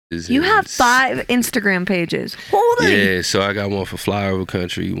You have 5 Instagram pages. Holy. Yeah, so I got one for Flyover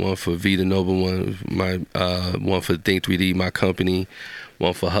Country, one for Vita Nova, one for Think 3D, my company,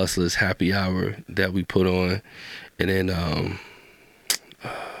 one for Hustlers Happy Hour that we put on, and then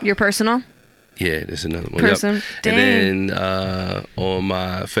your personal. Yeah, there's another one. Person. Yep. Dang. And then on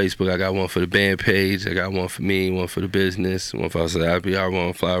my Facebook, I got one for the band page. I got one for me, one for the business, one for Hustlers Happy Hour,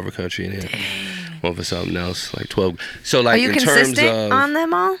 one for Flyover Country, and then one for something else, like 12. So like, are you in consistent terms of on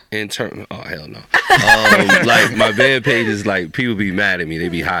them all? oh hell no. Like my band page is like, people be mad at me. They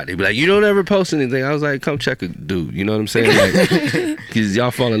be hot. They be like, you don't ever post anything. I was like, come check a dude. You know what I'm saying? Like, because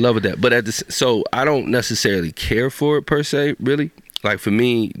y'all fall in love with that. But so I don't necessarily care for it per se, really. Like for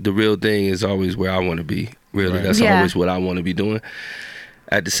me, the real thing is always where I want to be. Really, right. That's always what I want to be doing.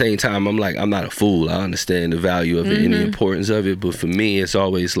 At the same time, I'm like, I'm not a fool. I understand the value of it and the importance of it. But for me, it's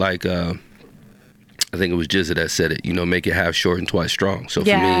always like, I think it was Jizza that said it, make it half short and twice strong. So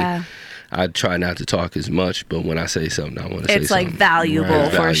for me, I try not to talk as much, but when I say something, I want to say something. It's like valuable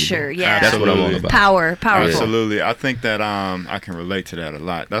for sure. Yeah, that's what I'm all about. Powerful. Absolutely. I think that I can relate to that a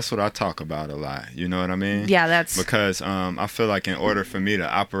lot. That's what I talk about a lot. You know what I mean? Yeah, that's because I feel like in order for me to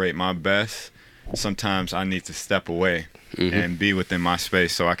operate my best, sometimes I need to step away and be within my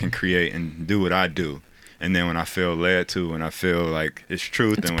space so I can create and do what I do. And then when I feel led to, when I feel like it's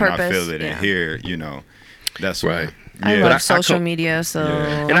truth, and when purpose. I feel it in here, that's right. I love social media, so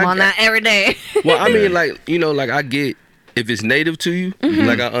I'm on that every day. Well, I mean, like I get, if it's native to you,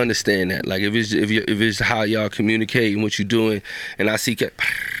 like I understand that. Like if it's how y'all communicate and what you're doing, and I see, then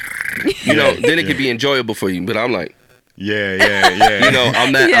it can be enjoyable for you. But I'm like, I'm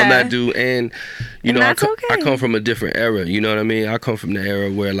that dude, and I come from a different era. You know what I mean? I come from the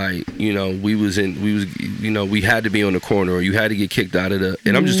era where we had to be on the corner, or you had to get kicked out of the.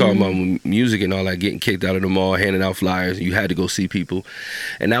 And I'm just talking about music and all that, getting kicked out of the mall, handing out flyers. You had to go see people,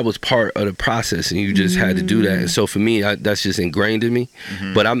 and that was part of the process, and you just had to do that. And so for me, that's just ingrained in me.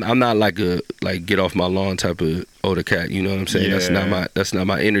 But I'm not like a get off my lawn type of older cat. You know what I'm saying? Yeah. That's not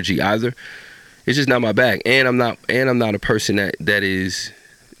my energy either. It's just not my bag, and I'm not a person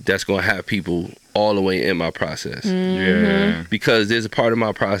that's gonna have people all the way in my process. Yeah. Because there's a part of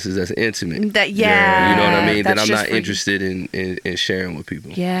my process that's intimate. You know what I mean? That I'm not interested in sharing with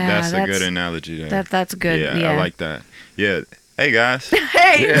people. Yeah. That's a good analogy there. That's good. Yeah, I like that. Yeah. Hey guys.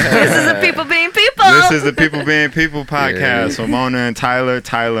 Hey, this is the People Being People. This is the People Being People podcast with Mona and Tyler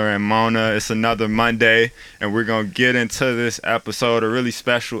and Mona. It's another Monday, and we're going to get into this episode, a really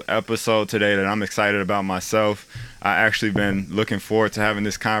special episode today that I'm excited about myself. I actually been looking forward to having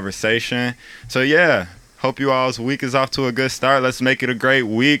this conversation. So yeah, hope you all's week is off to a good start. Let's make it a great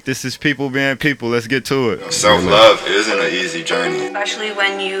week. This is People Being People. Let's get to it. Self-love isn't an easy journey. Especially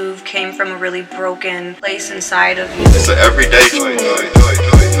when you came from a really broken place inside of you. It's an everyday choice.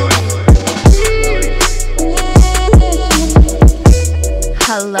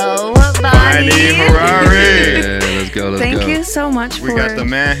 Hello, Bonnie Harari. Let's go. Thank you so much for... We got the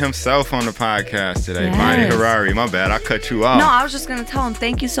man himself on the podcast today, Bonnie Harari. My bad, I cut you off. No, I was just going to tell him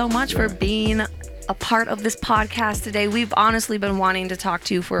thank you so much for being a part of this podcast today. We've honestly been wanting to talk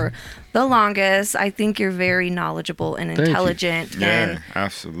to you for the longest. I think you're very knowledgeable and intelligent. Yeah,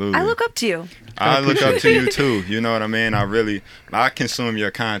 absolutely. I look up to you. I look up to you too. You know what I mean? I consume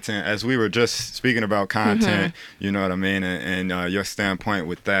your content. As we were just speaking about content, you know what I mean? And your standpoint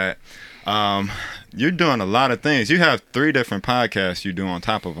with that. You're doing a lot of things. You have 3 different podcasts you do on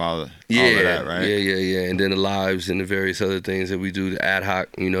top of all of that, right? Yeah. And then the lives and the various other things that we do, the ad hoc,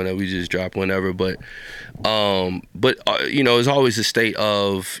 that we just drop whenever. But it's always a state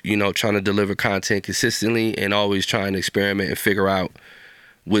of, trying to deliver content consistently and always trying to experiment and figure out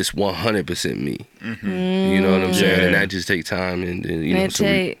what's 100% me. You know what I'm saying? And that just takes time. And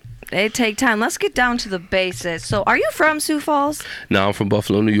They take time. Let's get down to the basics. So, are you from Sioux Falls? No, I'm from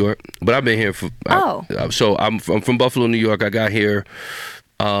Buffalo, New York. But I've been here for... So, I'm from Buffalo, New York. I got here,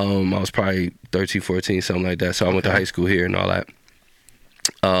 I was probably 13, 14, something like that. So, I went to high school here and all that.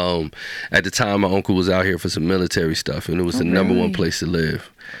 At the time, my uncle was out here for some military stuff, and it was the number one place to live.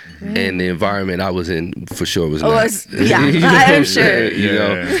 And the environment I was in, for sure, was nice. I'm sure.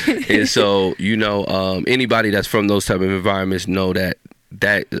 And so, anybody that's from those type of environments know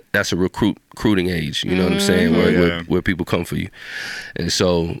that's a recruiting age, you know what I'm saying, where people come for you. And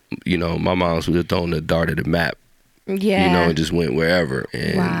so, my moms would have thrown the dart at the map Yeah. You know, and just went wherever.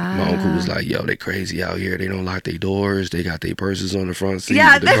 And Wow. my uncle was like, yo, they crazy out here. They don't lock their doors. They got their purses on the front seat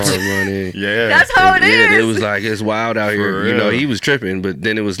Yeah, with the car that's- running. Yeah. That's how it Yeah, is. it was like, it's wild out here. For You know, real. he was tripping, but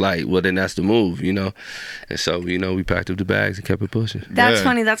then it was like, well, then that's the move, you know? And so, you know, we packed up the bags and kept it pushing. That's Yeah.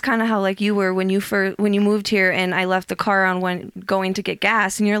 funny. That's kind of how like you were when you moved here, and I left the car on when going to get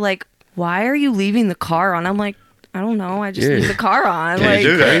gas, and you're like, "Why are you leaving the car on?" I'm like, "I don't know. I just Yeah. leave the car on." Can't Like,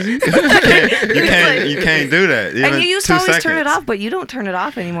 do that. You can't do that. Even and you used 2 to always turn it seconds. off, but you don't turn it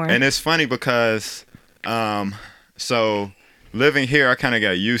off anymore. And it's funny because, so living here, I kind of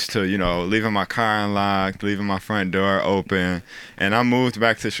got used to, you know, leaving my car unlocked, leaving my front door open. And I moved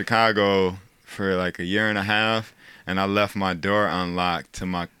back to Chicago for like a year and a half, and I left my door unlocked to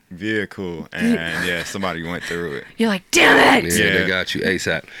my vehicle, and yeah, somebody went through it. You're like, "Damn it!" Yeah, Yeah. they got you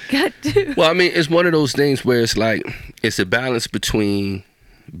ASAP. God, dude. Well, I mean, it's one of those things where it's like, it's a balance between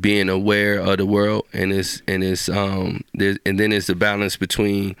being aware of the world and then it's a balance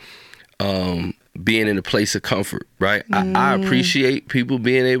between being in a place of comfort, right? I appreciate people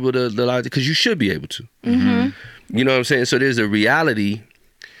being able to, because you should be able to. Mm-hmm. You know what I'm saying? So there's a reality,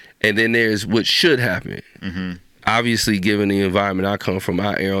 and then there's what should happen. Mm-hmm. Obviously, given the environment I come from,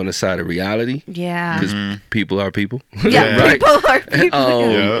 I err on the side of reality, Yeah. because people are people. Yeah. Right? People are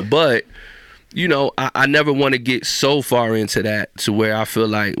people. Yeah. But you know, I never want to get so far into that to where I feel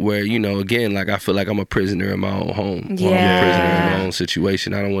like you know, again, like I feel like I'm a prisoner in my own home. Or I'm a prisoner in my own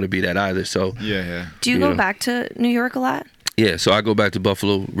situation. I don't want to be that either. So Yeah. Do you you go know. back to New York a lot? yeah, so I go back to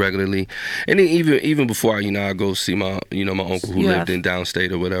Buffalo regularly, and then even before I go see my uncle who Yeah. lived in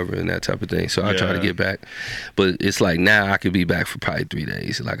downstate or whatever and that type of thing. So I try to Yeah. get back, but it's like now I could be back for probably 3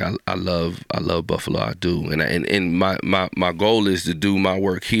 days. Like I love Buffalo, I do, and my goal is to do my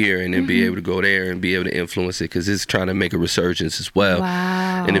work here and then be able to go there and be able to influence it, because it's trying to make a resurgence as well.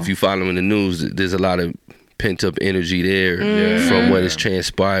 Wow. And if you follow in the news, there's a lot of pent up energy there from what has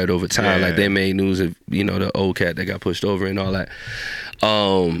transpired over time. Yeah. Like they made news of, you know, the old cat that got pushed over and all that.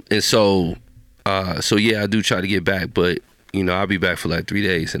 And so yeah, I do try to get back, but you know, I'll be back for like 3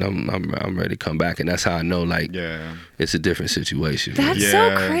 days, and I'm ready to come back, and that's how I know like Yeah. it's a different situation. That's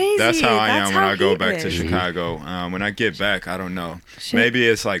so crazy. That's how I That's am when how I go he back to is. Chicago. When I get back, I don't know. Shit. Maybe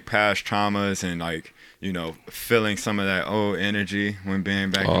it's like past traumas and like, you know, feeling some of that old energy when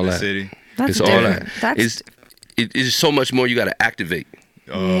being back All in the that. city. That's It's all different. that. It's so much more you got to activate.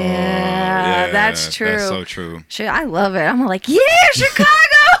 Oh, Yeah, that's true. That's so true. Shit, I love it. I'm like, yeah, Chicago.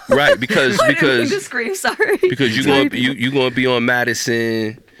 Right, because I didn't mean to scream. Sorry. because you Sorry, going you going to be on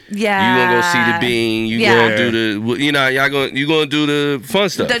Madison. Yeah. You gonna go see the Bean. You Yeah. gonna do the, you know, you gonna do the fun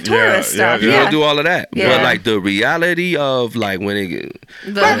stuff. The tourist Yeah, stuff. You Yeah. gonna do all of that. Yeah. But like the reality of like when it,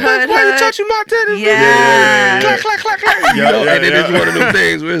 The why hood. you touching my titties? Yeah. Clack, clack, clack, clack. You Yeah, know, yeah, and then yeah. it's one of them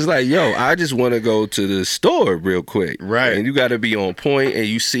things where it's like, yo, I just want to go to the store real quick. Right. And you got to be on point, and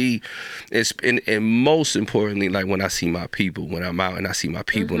you see, and most importantly, like when I see my people, when I'm out and I see my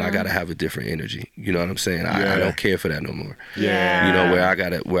people, and I got to have a different energy. You know what I'm saying? Yeah. I don't care for that no more. Yeah. You know, where I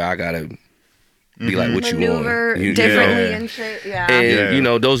gotta be like, what you Maneuver want? You differently know? and shit. Yeah. And Yeah. you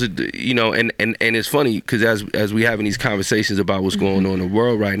know, those are you know, and it's funny because as we having these conversations about what's going on in the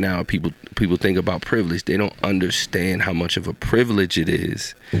world right now, people think about privilege. They don't understand how much of a privilege it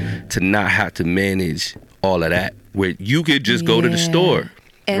is to not have to manage all of that. Where you could just go to the Yeah. store.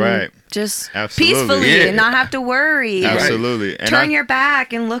 and Right. just Absolutely. peacefully Yeah. and not have to worry. and Absolutely. And Turn I- your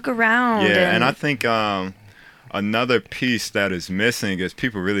back and look around. Yeah, and I think another piece that is missing is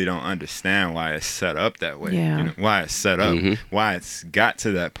people really don't understand why it's set up that way. Yeah. You know, why it's set up, why it's got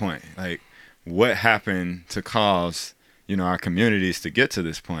to that point. Like, what happened to cause, you know, our communities to get to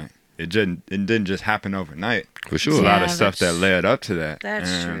this point? It didn't just happen overnight. For sure. There's a lot Yeah, of stuff that that's- led up to that. That's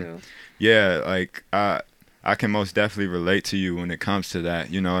And, true. Yeah, like I can most definitely relate to you when it comes to that.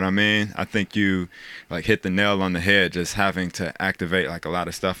 You know what I mean? I think you like hit the nail on the head, just having to activate like a lot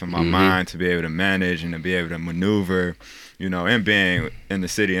of stuff in my mind to be able to manage and to be able to maneuver, you know, and being in the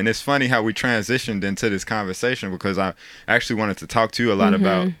city. And it's funny how we transitioned into this conversation because I actually wanted to talk to you a lot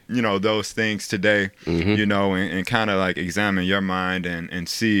about, you know, those things today, you know, and kind of like examine your mind and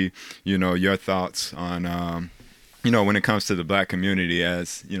see, you know, your thoughts on, you know, when it comes to the black community,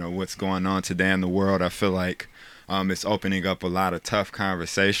 as you know, what's going on today in the world. I feel like it's opening up a lot of tough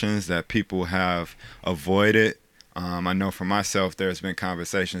conversations that people have avoided. I know for myself, there's been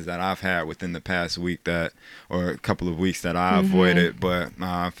conversations that I've had within the past week or a couple of weeks that I avoided, but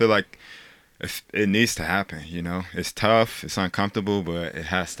I feel like it needs to happen, you know. It's tough, it's uncomfortable, but it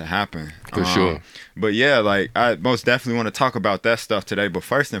has to happen. For sure. But yeah, like I most definitely want to talk about that stuff today. But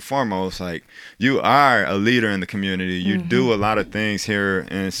first and foremost, like you are a leader in the community. You do a lot of things here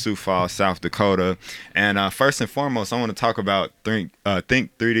in Sioux Falls, South Dakota. And first and foremost, I want to talk about Think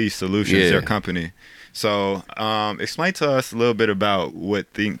 3D Solutions, your company. So explain to us a little bit about what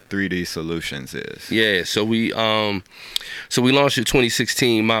Think 3D Solutions is. Yeah, so we launched in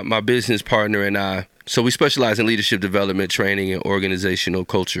 2016. My business partner and I. So we specialize in leadership development, training, and organizational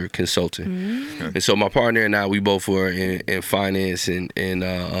culture consulting. And so my partner and I, we both were in finance and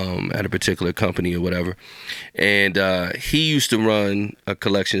at a particular company or whatever. And he used to run a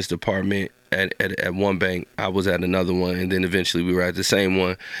collections department at one bank. I was at another one, and then eventually we were at the same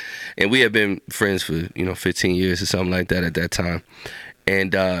one. And we had been friends for 15 years or something like that at that time.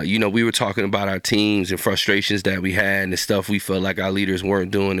 And, we were talking about our teams and frustrations that we had and the stuff we felt like our leaders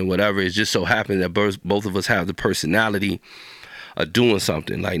weren't doing and whatever. It just so happened that both of us have the personality of doing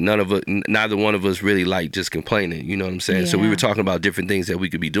something. Like neither one of us really like just complaining, you know what I'm saying? Yeah. So we were talking about different things that we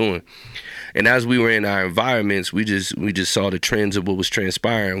could be doing. And as we were in our environments, we just saw the trends of what was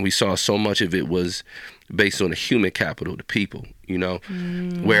transpiring. We saw so much of it was based on the human capital, the people,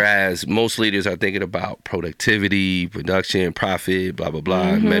 whereas most leaders are thinking about productivity, production, profit, blah, blah,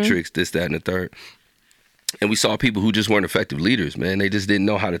 blah, metrics, this, that, and the third. And we saw people who just weren't effective leaders, man. They just didn't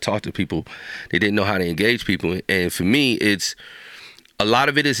know how to talk to people. They didn't know how to engage people. And for me, a lot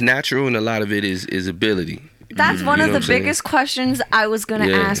of it is natural and a lot of it is ability. That's one of the biggest questions I was going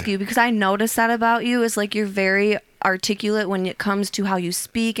to ask you, because I noticed that about you is like you're very articulate when it comes to how you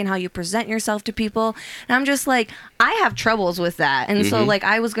speak and how you present yourself to people. And I'm just like, I have troubles with that. And so like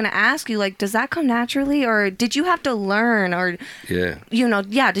I was going to ask you, like, does that come naturally, or did you have to learn, or did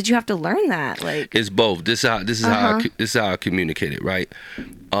you have to learn that? Like, it's both. This is how I communicate it, right?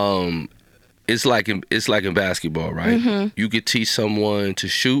 It's like in basketball, right? You could teach someone to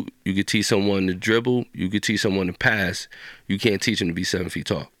shoot, you could teach someone to dribble, you could teach someone to pass. You can't teach them to be 7 feet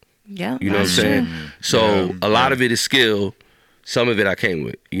tall. Yeah, you know what I'm saying? So a lot of it is skill. Some of it I came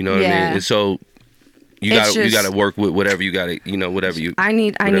with. You know what I mean? And so you got to work with whatever you got to. Whatever you. I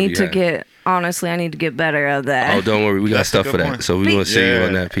need to get better at that. Oh, don't worry, we got stuff for that. So we want to see you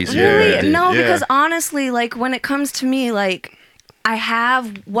on that piece. Really? No, because honestly, like when it comes to me, like, I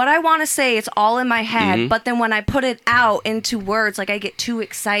have what I want to say. It's all in my head. But then when I put it out into words, like I get too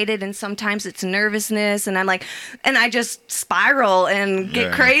excited, and sometimes it's nervousness, and I'm like, and I just spiral and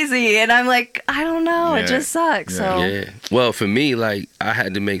get crazy. And I'm like, I don't know. It just sucks. So well, for me, like I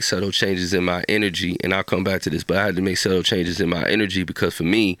had to make subtle changes in my energy, and I'll come back to this, but I had to make subtle changes in my energy because for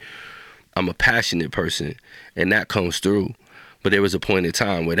me, I'm a passionate person, and that comes through. But there was a point in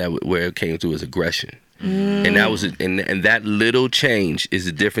time where it came through as aggression. And that was and that little change is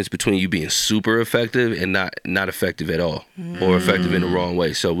the difference between you being super effective and not effective at all, or effective in the wrong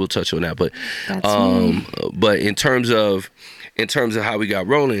way. So we'll touch on that. But but in terms of how we got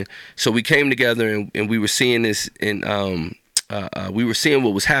rolling, so we came together and we were seeing this in we were seeing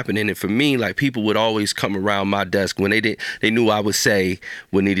what was happening. And for me, like, people would always come around my desk when they knew I would say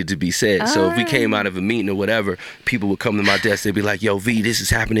what needed to be said. So if we came out of a meeting or whatever, people would come to my desk. They'd be like, yo, V, this is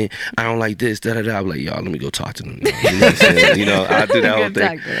happening. I don't like this, da da da. I'm like, y'all, let me go talk to them. You know what I'm saying? I do that whole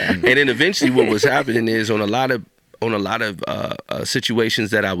thing. And then eventually what was happening is on a lot of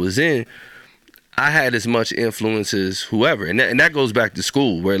situations that I was in, I had as much influence as whoever. And that goes back to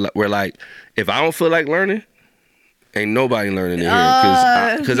school where like, if I don't feel like learning, ain't nobody learning in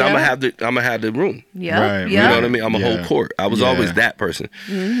here because I'm gonna have the room. Yeah, you know what I mean. I'm a whole court. I was always that person,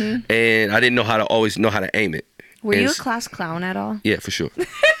 and I didn't always know how to aim it. Were you a class clown at all? Yeah, for sure.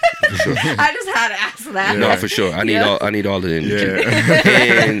 I just had to ask that. No, for sure. I need all the energy.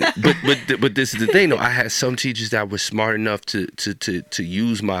 And but this is the thing though. I had some teachers that were smart enough to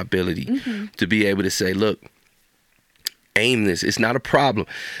use my ability to be able to say, look, aim this. It's not a problem.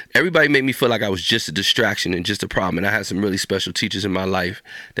 Everybody made me feel like I was just a distraction and just a problem. And I had some really special teachers in my life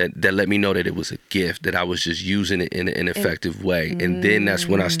that let me know that it was a gift, that I was just using it in an effective way. And then that's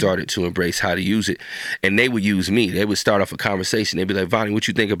when I started to embrace how to use it. And they would use me. They would start off a conversation. They'd be like, Vonnie, what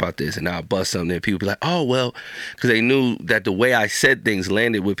you think about this? And I'll bust something. And people would be like, oh, well, because they knew that the way I said things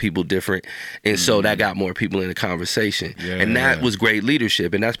landed with people different. And so that got more people in the conversation. And that was great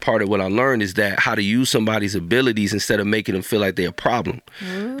leadership. And that's part of what I learned, is that how to use somebody's abilities instead of making making them feel like they're a problem.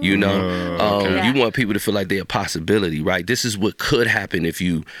 You know, you want people to feel like they're a possibility, right? This is what could happen if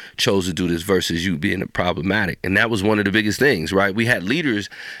you chose to do this versus you being problematic. And that was one of the biggest things, right? We had leaders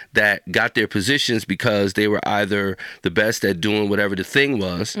that got their positions because they were either the best at doing whatever the thing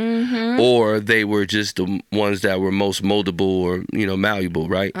was, or they were just the ones that were most moldable or, you know, malleable,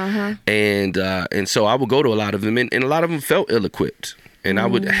 right? And so I would go to a lot of them, and a lot of them felt ill-equipped. And I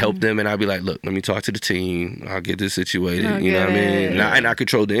would help them, and I'd be like, look, let me talk to the team. I'll get this situated. You know what I mean? And I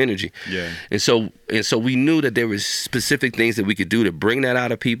control the energy. Yeah. And so we knew that there was specific things that we could do to bring that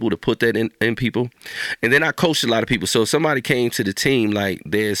out of people, to put that in people. And then I coached a lot of people. So if somebody came to the team, like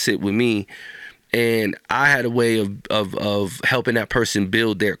they'd sit with me, and I had a way of helping that person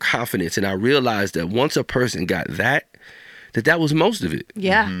build their confidence. And I realized that once a person got that was most of it.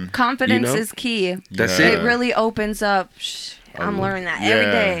 Yeah. Confidence is key. That's it. It really opens up. I'm learning that every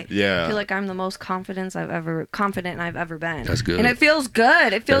day. Yeah. I feel like I'm the most confident I've ever been. That's good. And it feels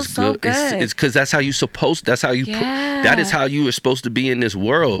good. It feels so good. It's because that's how you that is how you are supposed to be in this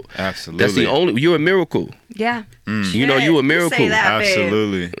world. Absolutely. You're a miracle. Yeah. You know, you're a miracle. Say that,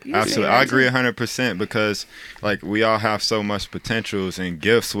 Absolutely. I agree 100% because like we all have so much potentials and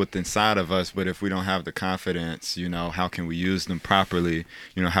gifts within inside of us, but if we don't have the confidence, you know, how can we use them properly?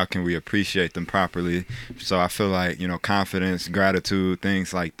 You know, how can we appreciate them properly? So I feel like, you know, confidence, gratitude,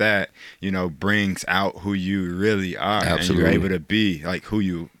 things like that, you know, brings out who you really are. Absolutely. And you're able to be like who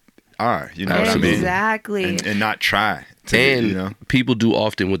you are, you know what I mean? Exactly. And not try to, And you know, people do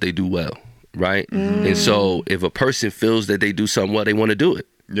often what they do well, right? And so if a person feels that they do something well, they want to do it.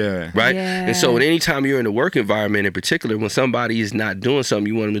 Yeah. Right. Yeah. And so anytime you're in a work environment in particular, when somebody is not doing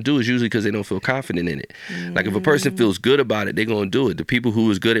something you want them to do, is usually because they don't feel confident in it. Like if a person feels good about it, they're going to do it. The people who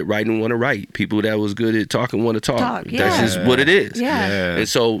was good at writing want to write. People that was good at talking want to talk. That's just what it is. Yeah. And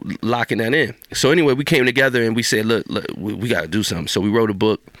so locking that in. So anyway, we came together and we said, look we got to do something. So we wrote a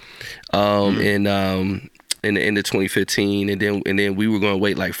book in the end of 2015, and then we were going to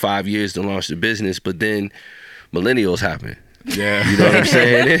wait like 5 years to launch the business, but then millennials happened. Yeah. You know what I'm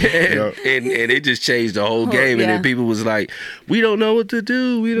saying? and it just changed the whole game. And then people was like, we don't know what to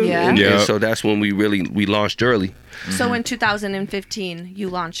do. We don't. And so that's when we launched early. So in 2015, you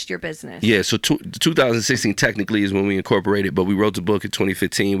launched your business. Yeah, so 2016 technically is when we incorporated, but we wrote the book in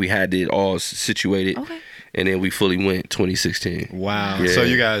 2015. We had it all situated. Okay. And then we fully went 2016. Wow. Yeah. So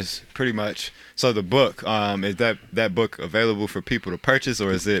you guys pretty much, so the book, is that book available for people to purchase,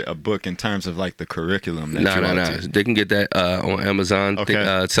 or is it a book in terms of like the curriculum? No. They can get that on Amazon.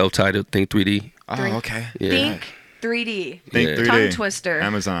 Okay. Self-titled, Think 3D. Oh, okay. Yeah. Think 3D. Think 3D. Tongue twister.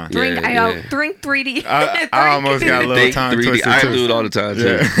 Amazon. Think 3D. I almost got a little Think tongue 3D. twisted I too. do it all the time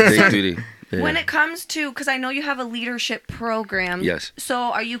too. Think 3D. Yeah. When it comes to, because I know you have a leadership program. Yes. So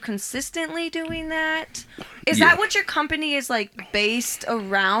are you consistently doing that? Is that what your company is like based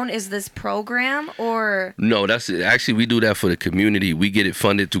around? Is this program or? No, that's it. Actually, we do that for the community. We get it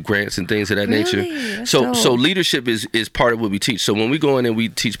funded through grants and things of that nature. That's So dope. leadership is part of what we teach. So when we go in and we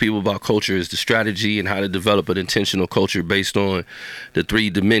teach people about culture, is the strategy and how to develop an intentional culture based on the 3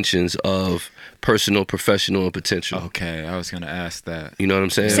 dimensions of personal, professional, and potential. Okay, I was going to ask that. You know what I'm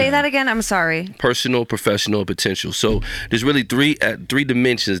saying? Say that again. I'm sorry. Personal, professional, and potential. So there's really three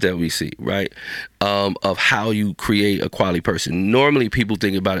dimensions that we see, right? Of how you create a quality person. Normally people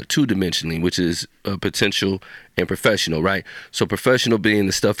think about it 2-dimensionally, which is potential and professional, right? So professional being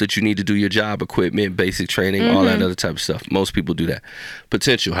the stuff that you need to do your job, equipment, basic training, all that other type of stuff. Most people do that.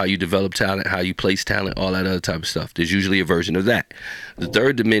 Potential, how you develop talent, how you place talent, all that other type of stuff. There's usually a version of that. The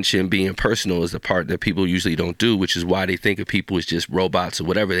 3rd dimension, being personal, is the part that people usually don't do, which is why they think of people as just robots or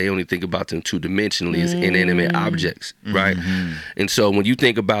whatever. They only think about them 2-dimensionally as inanimate objects, right? And so when you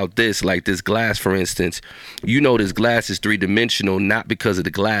think about this, like this glass, for instance, you know this glass is 3-dimensional not because of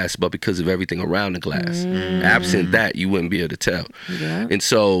the glass, but because of everything around the glass. Absent that, you wouldn't be able to tell. Yeah. And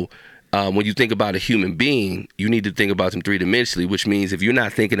so when you think about a human being, you need to think about them 3-dimensionally, which means if you're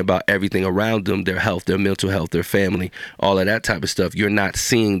not thinking about everything around them, their health, their mental health, their family, all of that type of stuff, you're not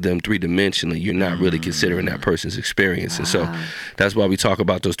seeing them 3-dimensionally. You're not really considering that person's experience. And so that's why we talk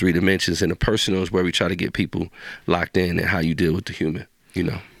about those 3 dimensions. And the personal is where we try to get people locked in and how you deal with the human, you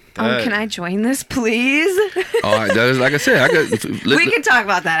know. Can I join this, please? All right, that is, like I said, we can talk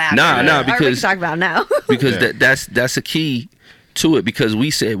about that after. Nah, or we can because talk about it now. because that's a key to it, because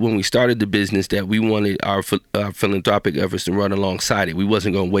we said when we started the business that we wanted our philanthropic efforts to run alongside it. We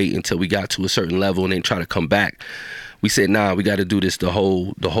wasn't going to wait until we got to a certain level and then try to come back. We said, nah, we got to do this the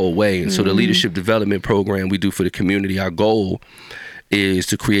whole way. And so the leadership development program we do for the community, our goal is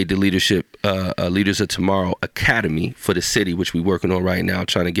to create the Leaders of Tomorrow Academy for the city, which we're working on right now,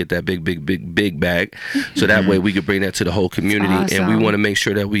 trying to get that big bag. So that way we could bring that to the whole community. Awesome. And we want to make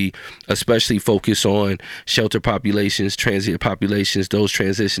sure that we especially focus on shelter populations, transient populations, those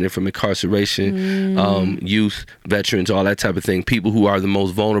transitioning from incarceration, youth, veterans, all that type of thing. People who are the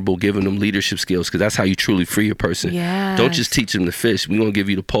most vulnerable, giving them leadership skills, because that's how you truly free a person. Yes. Don't just teach them to fish. We're going to give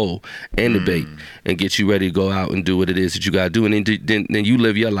you the pole and the bait and get you ready to go out and do what it is that you got to do. And then you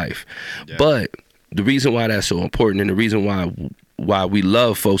live your life. Yeah. But the reason why that's so important, and the reason why we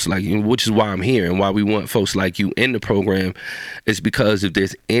love folks like you, which is why I'm here and why we want folks like you in the program, is because if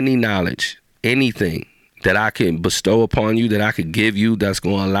there's any knowledge, anything that I can bestow upon you, that I could give you, that's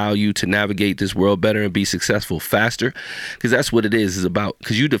going to allow you to navigate this world better and be successful faster, because that's what it is about,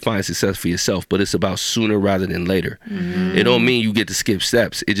 because you define success for yourself, but it's about sooner rather than later. It don't mean you get to skip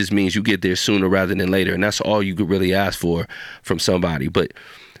steps. It just means you get there sooner rather than later, and that's all you could really ask for from somebody. But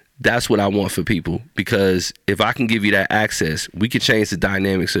that's what I want for people, because if I can give you that access, we can change the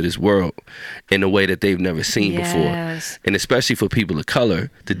dynamics of this world in a way that they've never seen before. And especially for people of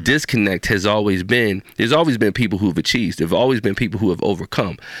color, the disconnect has always been, there's always been people who've achieved. There've always been people who have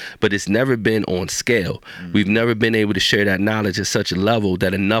overcome, but it's never been on scale. We've never been able to share that knowledge at such a level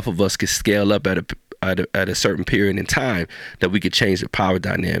that enough of us could scale up at a certain period in time that we could change the power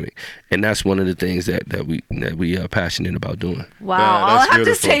dynamic. And that's one of the things that we are passionate about doing. Wow. Yeah, all I have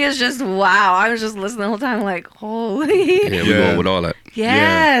beautiful. to say is just wow. I was just listening the whole time like, holy. Yeah, we're going with all that.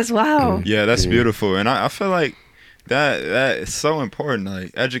 Yes, wow. Yeah, that's beautiful. And I feel like that is so important.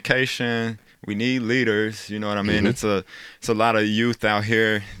 Like education, we need leaders, you know what I mean? It's a lot of youth out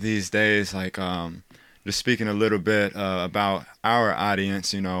here these days, like just speaking a little bit about our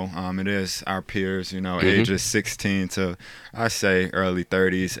audience, you know, it is our peers, you know, ages 16 to, I say, early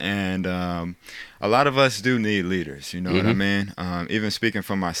 30s. And a lot of us do need leaders, you know what I mean? Even speaking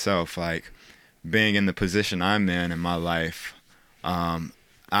for myself, like being in the position I'm in my life, I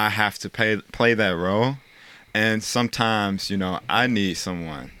have to play that role. And sometimes, you know, I need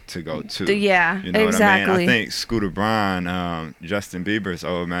someone to go to. Yeah, you know exactly. what I mean? I think Scooter Braun, Justin Bieber's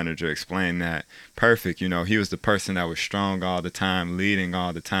old manager, explained that perfect. You know, he was the person that was strong all the time, leading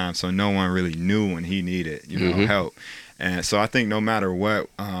all the time, so no one really knew when he needed, you know, help. And so I think no matter what,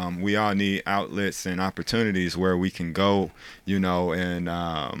 we all need outlets and opportunities where we can go, you know,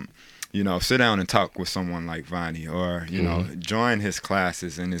 and you know, sit down and talk with someone like Vonnie, or, you know, join his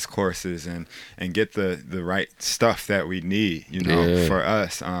classes and his courses and get the right stuff that we need, you know, for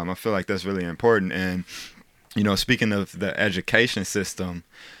us. I feel like that's really important. And, you know, speaking of the education system,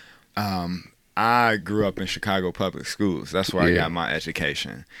 I grew up in Chicago public schools. That's where I got my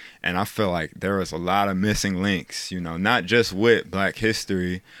education. And I feel like there was a lot of missing links, you know, not just with Black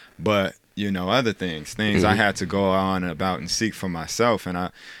history, but, you know, other things I had to go on about and seek for myself. And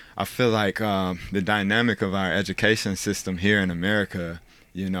I feel like the dynamic of our education system here in America,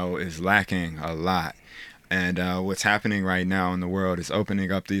 you know, is lacking a lot. And what's happening right now in the world is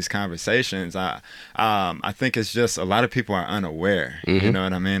opening up these conversations. I think it's just a lot of people are unaware. You know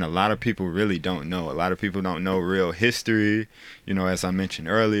what I mean? A lot of people really don't know. A lot of people don't know real history. You know, as I mentioned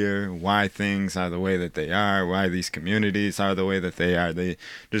earlier, why things are the way that they are, why these communities are the way that they are. They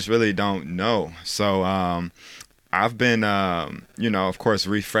just really don't know. So I've been, you know, of course,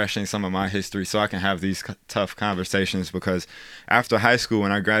 refreshing some of my history so I can have these tough conversations, because after high school,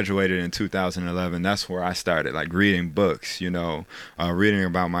 when I graduated in 2011, that's where I started, like, reading books, you know, reading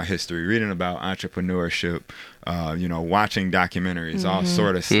about my history, reading about entrepreneurship, you know, watching documentaries, all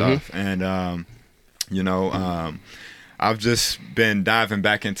sort of stuff. And, you know, I've just been diving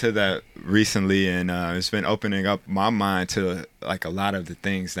back into that recently, and it's been opening up my mind to, like, a lot of the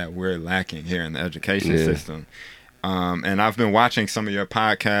things that we're lacking here in the education system. And I've been watching some of your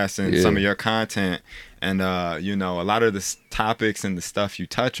podcasts and some of your content, and you know, a lot of the topics and the stuff you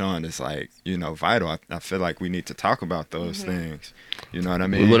touch on is, like, you know, vital. I feel like we need to talk about those things. You know what I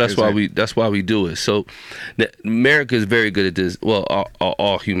mean? Well, that's why we do it. So, America is very good at this. Well,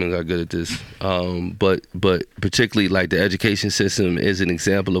 all humans are good at this. But particularly, like, the education system is an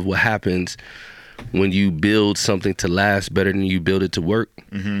example of what happens when you build something to last better than you build it to work.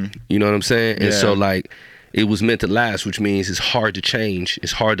 You know what I'm saying? And so, like, it was meant to last, which means it's hard to change,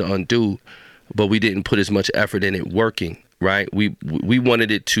 it's hard to undo, but we didn't put as much effort in it working, right? We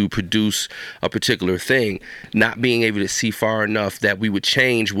wanted it to produce a particular thing, not being able to see far enough that we would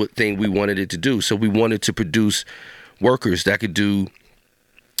change what thing we wanted it to do. So we wanted to produce workers that could do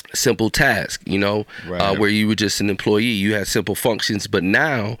simple tasks, you know, where you were just an employee, you had simple functions. But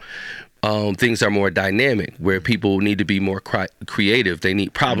now things are more dynamic, where people need to be more creative. They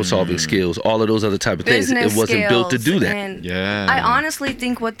need problem solving skills, all of those other type of things. Business It wasn't built to do that. And Yeah. I honestly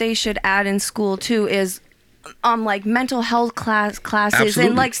think what they should add in school too is like mental health classes Absolutely.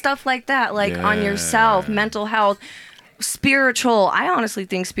 and like stuff like that, like on yourself, mental health, spiritual. I honestly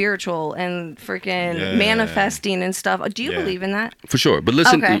think spiritual and freaking manifesting and stuff. Do you believe in that? For sure. But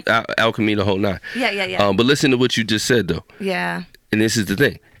listen, Okay. alchemy, the whole nine. Yeah. But listen to what you just said though. Yeah. And this is the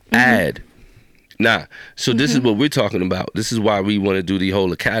thing. Add. Nah. So this is what we're talking about. This is why we want to do the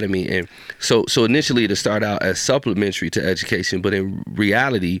whole academy. And so initially to start out as supplementary to education, but in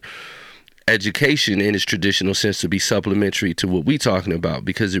reality, education in its traditional sense to be supplementary to what we're talking about,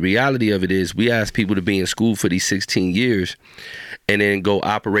 because the reality of it is we ask people to be in school for these 16 years and then go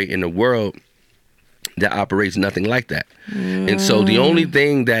operate in a world that operates nothing like that. And so the only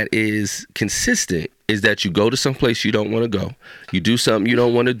thing that is consistent is that you go to some place you don't want to go, you do something you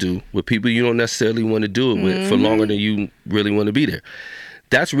don't want to do with people you don't necessarily want to do it with for longer than you really want to be there.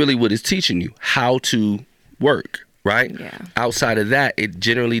 That's really what it's teaching you, how to work. Right? Yeah. Outside of that, it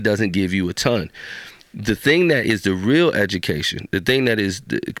generally doesn't give you a ton. The thing that is the real education, the thing that is,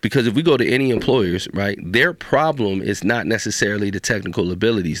 because if we go to any employers, right, their problem is not necessarily the technical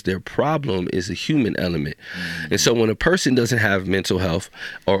abilities. Their problem is the human element. And so when a person doesn't have mental health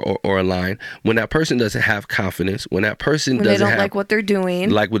or a line, when that person doesn't have confidence, when that person When doesn't they don't have like what they're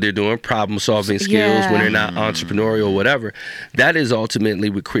doing. problem solving skills, when Yeah. they're not entrepreneurial or whatever, that is ultimately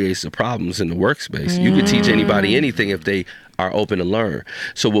what creates the problems in the workspace. You could teach anybody anything if they are open to learn.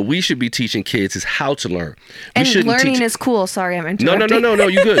 So what we should be teaching kids is how to learn. We And shouldn't learning teach. is cool. Sorry, I'm No, interrupting.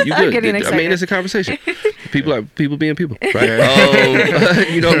 you good. You I'm good. getting I excited. mean, it's a conversation. People being people, right?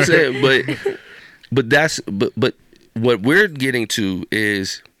 You know what I'm saying? But what we're getting to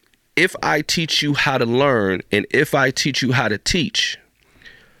is, if I teach you how to learn and if I teach you how to teach,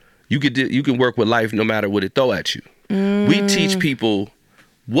 you can work with life no matter what it throw at you. We teach people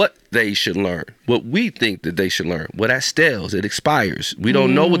what they should learn, what we think that they should learn. Well, that stales. It expires. We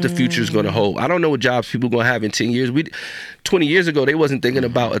don't know what the future is going to hold. I don't know what jobs people are going to have in 10 years. 20 years ago, they wasn't thinking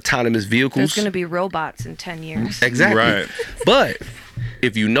about autonomous vehicles. There's going to be robots in 10 years. Exactly. Right. But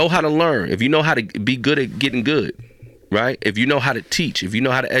if you know how to learn, if you know how to be good at getting good, right? If you know how to teach, if you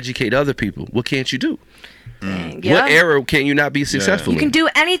know how to educate other people, what can't you do? Dang, yeah. What era can you not be successful You can in? do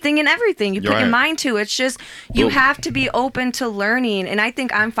anything and everything you put your Right. mind to. It's just you Boom. have to be open to learning. And I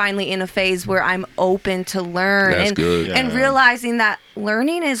think I'm finally in a phase where I'm open to learn That's and good. and Yeah. realizing that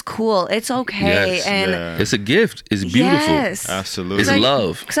learning is cool. It's okay. Yes. And Yeah. It's a gift. It's beautiful. yes. Absolutely. It's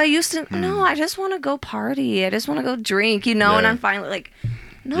love. Because I used to, no, I just want to go party. I just want to go drink, you know, and Yeah. I'm finally like,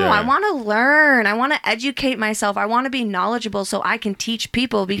 no, Yeah. I want to learn. I want to educate myself. I want to be knowledgeable so I can teach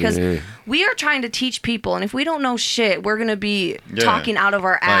people because we are trying to teach people. And if we don't know shit, we're going to be Yeah. talking out of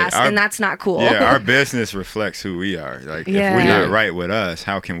our ass, our- and that's not cool. Yeah, our business reflects who we are. Like, if Yeah. we're Yeah. not right with us,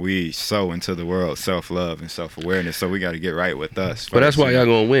 how can we sow into the world self-love and self-awareness? So we got to get right with us. But that's first, why you y'all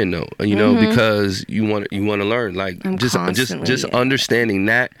know? gonna win though, you know, because you want to learn. Like I'm just constantly- understanding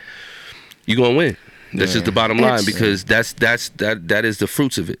that you're gonna win. That's just the bottom line, It's- because that is the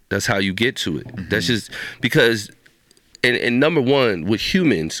fruits of it. That's how you get to it. That's just because. And number one, with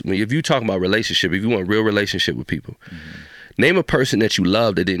humans, if you talk about relationship, if you want a real relationship with people, name a person that you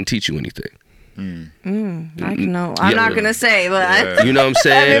love that didn't teach you anything. I can know. I'm Yeah, not but- going to say, but You know what I'm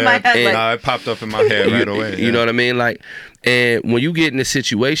saying? in my head, And- like- No, it popped up in my head right away. You know what I mean? Like, and when you get in a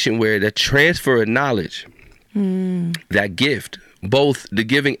situation where the transfer of knowledge, that gift, both the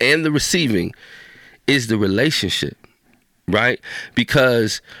giving and the receiving, is the relationship, right?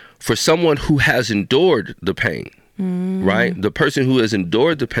 Because for someone who has endured the pain, right? The person who has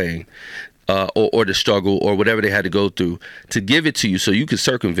endured the pain, or the struggle or whatever they had to go through, to give it to you so you can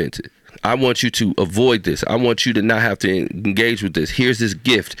circumvent it. I want you to avoid this. I want you to not have to engage with this. Here's this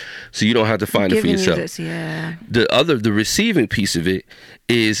gift so you don't have to find it for giving you yourself. this, yeah. The receiving piece of it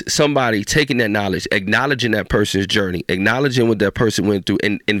is somebody taking that knowledge, acknowledging that person's journey, acknowledging what that person went through,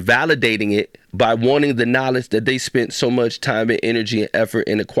 and validating it by wanting the knowledge that they spent so much time and energy and effort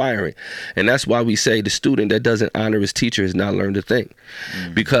in acquiring. And that's why we say the student that doesn't honor his teacher has not learned a thing.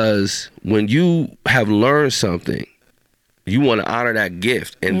 Because when you have learned something, you want to honor that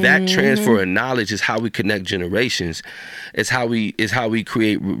gift, and that transfer of knowledge is how we connect generations. It's how we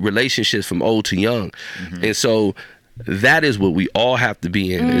create relationships from old to young, and so that is what we all have to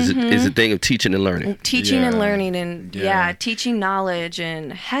be in. Is a thing of teaching and learning. Teaching and Yeah. learning and Yeah. teaching knowledge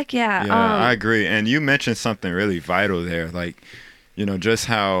and heck yeah. Yeah, I agree. And you mentioned something really vital there, like, you know, just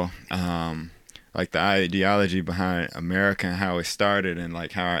how like the ideology behind America and how it started, and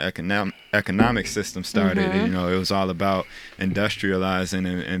like how our economic system started. You know, it was all about industrializing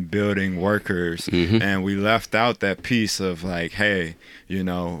and building workers, and we left out that piece of like, hey, you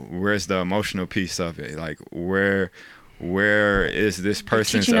know, where's the emotional piece of it? Like, where is this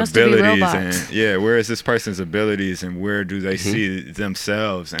person's abilities, and where is this person's abilities, and where do they see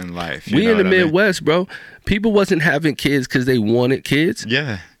themselves in life? We in the Midwest, bro. People wasn't having kids because they wanted kids.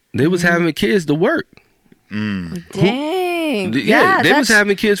 Yeah, they was having kids to work. Dang. They was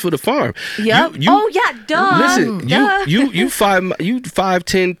having kids for the farm. Yep. Duh. Listen, you 5,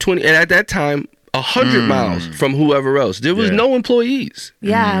 10, 20, and at that time, 100 miles from whoever else. There was no employees.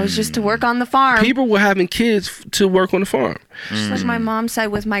 Yeah, it was just to work on the farm. People were having kids to work on the farm. Just like my mom said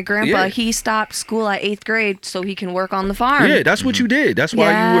with my grandpa, he stopped school at 8th grade so he can work on the farm. Yeah, that's what you did. That's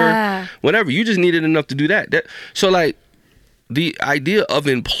why you were, whatever. You just needed enough to do that. So like, the idea of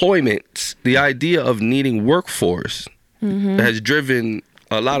employment, the idea of needing workforce has driven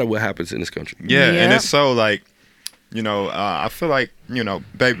a lot of what happens in this country. Yeah, and it's so like, you know, I feel like, you know,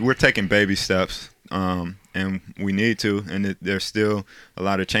 we're taking baby steps, and we need to, and there's still a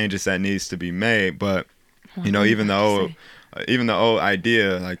lot of changes that needs to be made. But, you know, even the old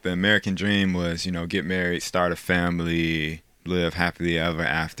idea, like the American dream was, you know, get married, start a family, live happily ever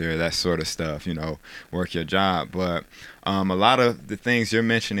after, that sort of stuff, you know, work your job. But a lot of the things you're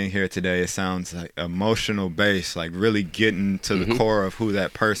mentioning here today, it sounds like emotional based, like really getting to the core of who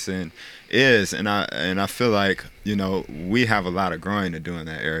that person is. And I feel like, you know, we have a lot of growing to do in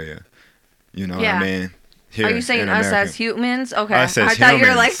that area. You know what I mean? Here are you saying us as humans? Okay. Us as I thought you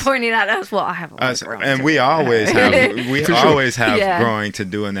were humans. like pointing at us. Well, I have a lot of growing and to we do. always have growing to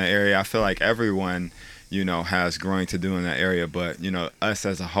do in that area. I feel like everyone, you know, has growing to do in that area. But, you know, us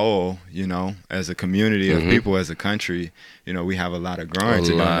as a whole, you know, as a community of people, as a country, you know, we have a lot of growing to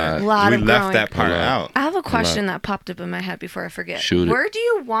do in that. We left that part out. I have a question that popped up in my head before I forget. Shoot it. Where do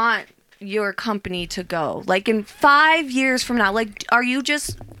you want your company to go? Like in 5 years from now, like, are you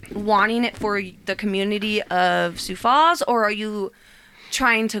just wanting it for the community of Sioux Falls, or are you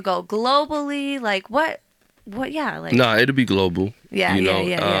trying to go globally? Like what, like. No, it'll be global. Yeah, you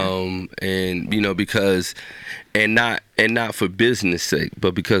know, and you know, because and not for business sake,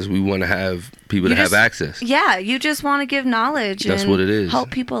 but because we want to have people to have access. Yeah, you just want to give knowledge. That's and what it is.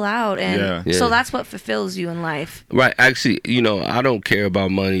 Help people out, and so that's what fulfills you in life. Right. Actually, you know, I don't care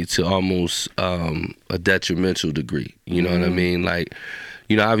about money to almost a detrimental degree. You know what I mean? Like,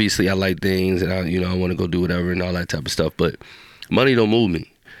 you know, obviously I like things, and I want to go do whatever and all that type of stuff, but money don't move me.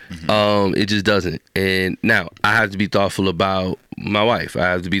 It just doesn't. And now I have to be thoughtful about my wife. I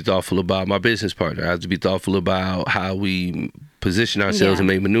have to be thoughtful about my business partner. I have to be thoughtful about how we position ourselves and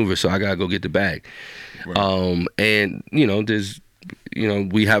make maneuvers. So I gotta go get the bag. Right. And you know,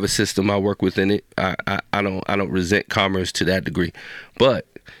 we have a system. I work within it. I don't resent commerce to that degree, but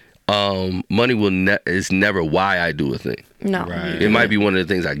money is never why I do a thing. No. Right. It might be one of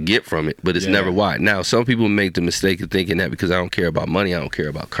the things I get from it, but it's never why. Now, some people make the mistake of thinking that because I don't care about money, I don't care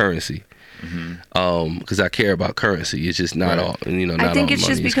about currency. Because I care about currency. It's just not all, you know, not I think all it's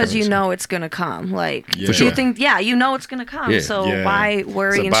just money is because you currency. know it's going to come. Like, For sure. you think, you know it's going to come. So why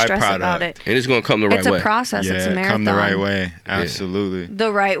worry and stress about it? And it's going to come the right way. It's a process. It's a marathon. Come the right way. Absolutely.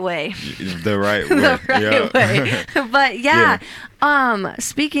 The right way. The right way. The right way. But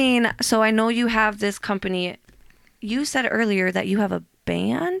speaking, so I know you have this company. You said earlier that you have a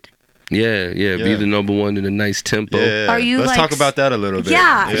band. Yeah. Be the number one in a nice tempo. Yeah. Are you Let's talk about that a little bit.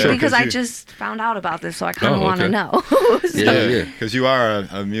 Yeah, because I just found out about this, so I kind of want to know. Yeah. Because you are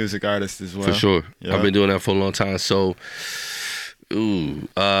a music artist as well. For sure. Yeah. I've been doing that for a long time. So, late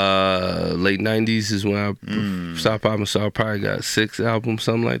 90s is when I stopped popping. So I probably got 6 albums,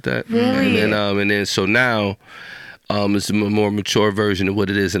 something like that. Really? And then so now, it's a more mature version of what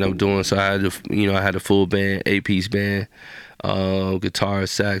it is that I'm doing. So I had a full band, 8-piece band, guitar,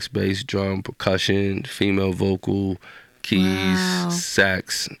 sax, bass, drum, percussion, female vocal, keys,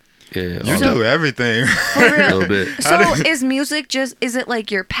 sax. Yeah, you do everything. For real. A little bit. So is music is it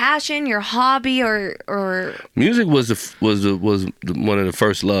like your passion, your hobby, or? Music was one of the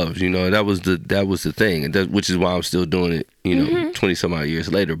first loves. You know, that was the thing, and which is why I'm still doing it. You know, 20 some odd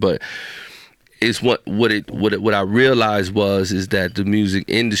years later, but. It's what I realized is that the music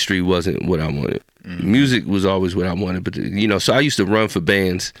industry wasn't what I wanted. Music was always what I wanted, but you know, so I used to run for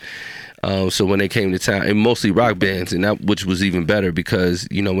bands. So when they came to town, and mostly rock bands, and which was even better because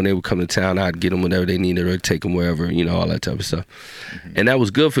you know when they would come to town, I'd get them whatever they needed or take them wherever, you know, all that type of stuff. And that was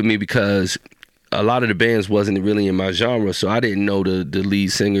good for me because a lot of the bands wasn't really in my genre, so I didn't know the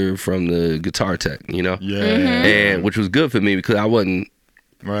lead singer from the guitar tech, you know. Yeah. And which was good for me because I wasn't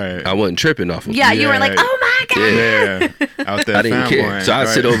Right. I wasn't tripping off of. Yeah, you were like, oh my God. Yeah. Out there I didn't care. fanboying, So I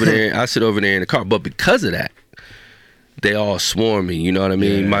right. sit over there. I sit over there in the car. But because of that, they all swarm me. You know what I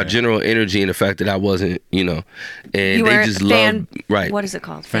mean? Yeah. My general energy and the fact that I wasn't, and You they were just fan, love. Right. What is it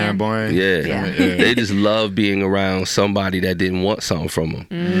called? Fanboying. Yeah. Yeah. They just love being around somebody that didn't want something from them.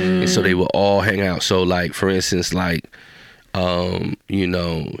 And so they would all hang out. So like, for instance, like,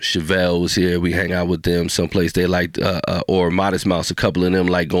 Chevelle was here. We hang out with them someplace they liked, or Modest Mouse. A couple of them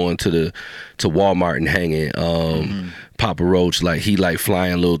like going to Walmart and hanging. Papa Roach, like he like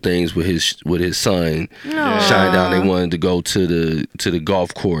flying little things with his son. Shine Down, they wanted to go to the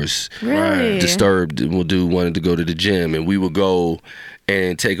golf course. Really? Disturbed wanted to go to the gym, and we would go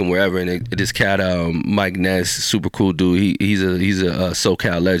and take him wherever. And this cat, Mike Ness, super cool dude. He's a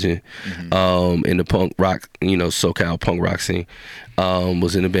SoCal legend in the punk rock, SoCal punk rock scene.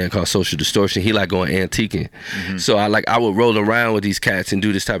 Was in a band called Social Distortion. He like going antiquing. So I would roll around with these cats and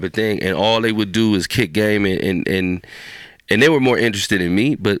do this type of thing, and all they would do is kick game and they were more interested in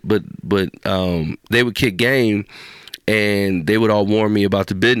me, but they would kick game. And they would all warn me about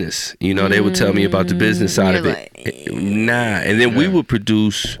the business. They would tell me about the business side of it. Nah. And then we would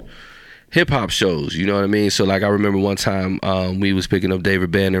produce hip-hop shows, you know what I mean? So like I remember one time we was picking up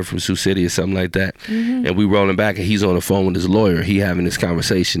David Banner from Sioux City or something like that. And we rolling back and he's on the phone with his lawyer. He having this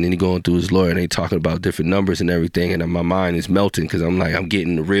conversation and he going through his lawyer and they talking about different numbers and everything. And my mind is melting because I'm like, I'm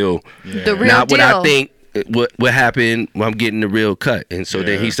getting the real The real not deal. what I think. What happened? I'm getting the real cut, and so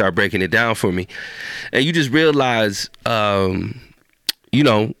then he started breaking it down for me, and you just realize,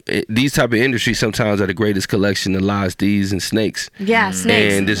 these type of industries sometimes are the greatest collection of lies, thieves, and snakes. Yeah,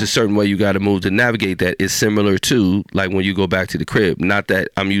 snakes. And there's a certain way you got to move to navigate that. It's similar to like when you go back to the crib. Not that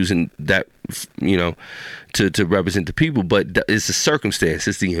I'm using that, to represent the people, but it's the circumstance,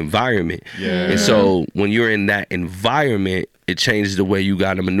 it's the environment. And so when you're in that environment, it changes the way you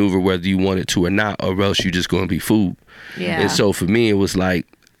got to maneuver, whether you want it to or not, or else you're just going to be fooled. Yeah. And so for me, it was like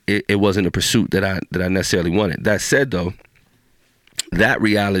it wasn't a pursuit that I necessarily wanted. That said, though, that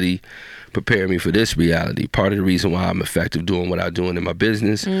reality prepared me for this reality. Part of the reason why I'm effective doing what I'm doing in my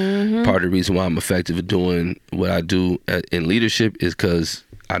business, part of the reason why I'm effective at doing what I do in leadership is because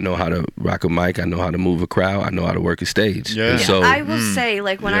I know how to rock a mic, I know how to move a crowd, I know how to work a stage. Yeah. And so I will say,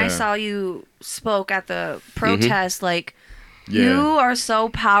 like, when I saw you spoke at the protest, like, you are so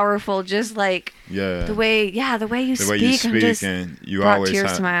powerful, just like the way you speak, I'm just and you brought always tears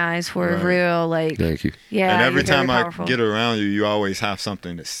have, to my eyes for real. Like, thank you. Yeah, and every you're very time I powerful. get around you, you always have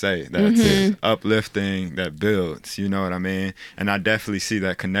something to say that's uplifting, that builds. You know what I mean? And I definitely see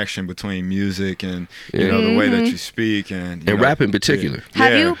that connection between music and the way that you speak and rap in particular.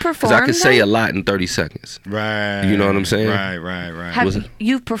 Have you Because performed? I can say then? a lot in 30 seconds. Right. You know what I'm saying? Right. Have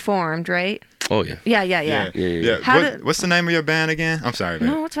you've performed, right? Oh, yeah. Yeah. How What's the name of your band again? I'm sorry, man.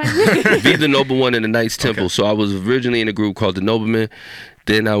 No, it's fine. Be the Noble One in the Knights Temple. Okay. So I was originally in a group called the Noblemen.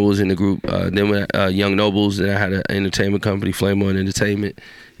 Then I was in the group, then Young Nobles. Then I had an entertainment company, Flame On Entertainment.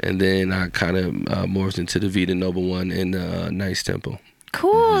 And then I kind of morphed into the Be the Noble One in the Knights Temple.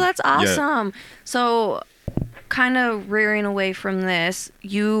 Cool, that's awesome. So, kind of rearing away from this,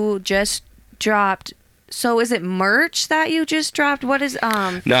 you just dropped. So is it merch that you just dropped? What is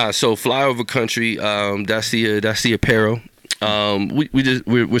Nah, so Flyover Country, that's the apparel.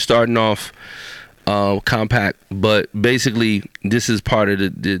 We're starting off compact, but basically this is part of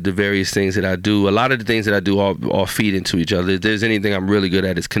the various things that I do. A lot of the things that I do all feed into each other. If there's anything I'm really good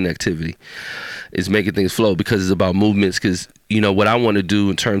at, is connectivity. It's making things flow because it's about movements. Because what I want to do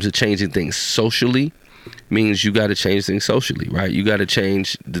in terms of changing things socially means you got to change things socially, right? You got to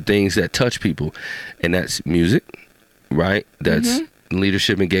change the things that touch people, and that's music, right? That's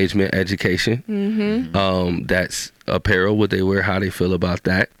leadership, engagement, education. That's apparel, what they wear, how they feel about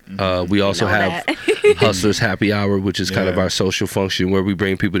that. We also have Hustlers Happy Hour, which is kind of our social function where we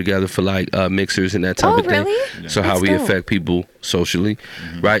bring people together for like mixers and that type of thing. Really? So how That's we dope. affect people socially,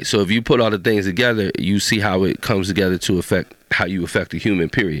 right? So if you put all the things together, you see how it comes together to affect how you affect a human,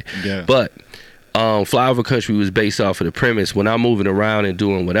 period. Yeah. But Flyover Country was based off of the premise. When I'm moving around and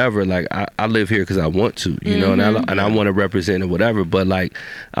doing whatever, like I live here because I want to, and I want to represent or whatever. But like,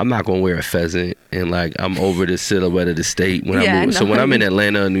 I'm not gonna wear a pheasant and like I'm over the silhouette of the state when I'm moving. So when I'm in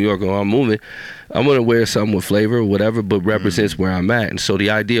Atlanta or New York or I'm moving, I'm gonna wear something with flavor or whatever, but represents where I'm at. And so the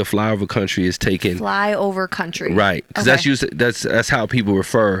idea of Flyover Country is taking Fly over country. right, because that's how people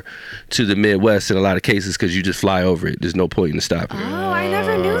refer to the Midwest in a lot of cases, because you just fly over it. There's no point in stopping. Oh, I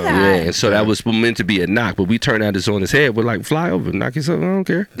never knew that. Yeah, and so that was meant to be a knock, but we turned that on his head. We're like, fly over, knock yourself. I don't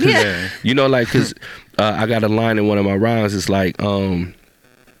care. Yeah. Like, because I got a line in one of my rhymes. It's like,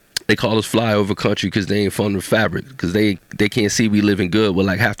 They call us flyover country because they ain't from the fabric, because they can't see we living good with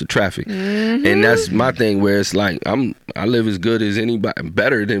like half the traffic. And that's my thing, where it's like I live as good as anybody,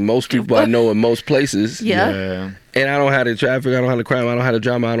 better than most people I know in most places. Yeah. And I don't have the traffic, I don't have the crime, I don't have the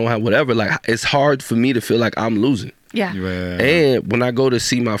drama, I don't have whatever. Like, it's hard for me to feel like I'm losing. Yeah. And when I go to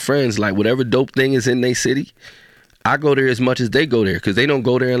see my friends, like whatever dope thing is in their city, I go there as much as they go there, because they don't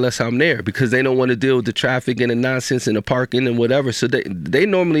go there unless I'm there, because they don't want to deal with the traffic and the nonsense and the parking and whatever. So they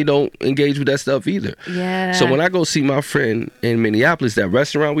normally don't engage with that stuff either. Yeah. So when I go see my friend in Minneapolis, that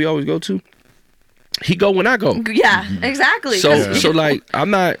restaurant we always go to, he go when I go. Yeah, exactly. So like, I'm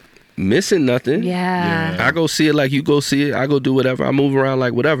not missing nothing. Yeah. I go see it like you go see it. I go do whatever. I move around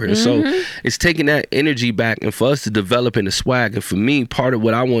like whatever. And so it's taking that energy back, and for us to develop in the swag. And for me, part of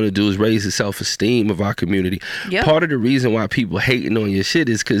what I want to do is raise the self-esteem of our community. Yep. Part of the reason why people hating on your shit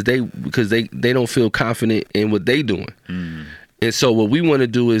is because they don't feel confident in what they doing. And so what we want to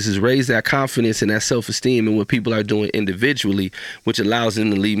do is raise that confidence and that self-esteem in what people are doing individually, which allows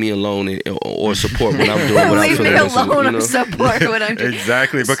them to leave me alone or support what I'm doing. Leave me alone or support what I'm doing.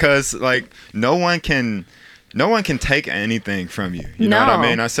 Exactly, because like no one can take anything from you. You know what I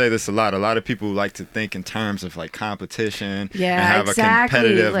mean? I say this a lot. A lot of people like to think in terms of like competition and have a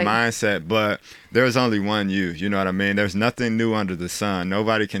competitive mindset, but there's only one you. You know what I mean? There's nothing new under the sun.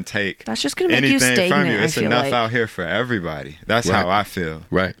 Nobody can take that's just gonna make you anything stagnant, from you. It's enough like. out here for everybody. That's how I feel.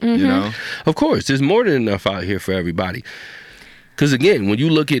 Right. You know? Of course, there's more than enough out here for everybody. Because again, when you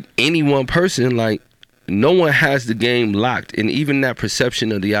look at any one person, like, no one has the game locked, and even that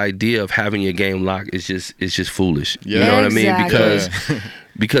perception of the idea of having your game locked is just foolish. You know what I mean?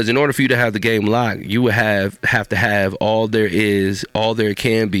 Because in order for you to have the game locked, you would have to have all there is, all there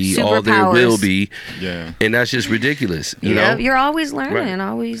can be, all there will be. Yeah. And that's just ridiculous. You know? You're always learning,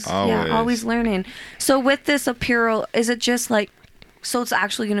 always learning. So with this apparel, is it just like, so it's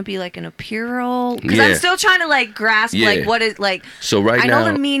actually going to be like an apparel? Because I'm still trying to like grasp like what is like. So right now, I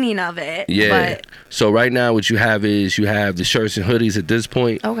know the meaning of it. Yeah. But. So right now, what you have is you have the shirts and hoodies at this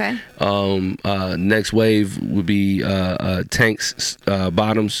point. Okay. Next wave would be tanks,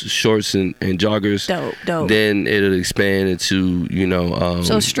 bottoms, shorts, and joggers. Dope. Then it'll expand into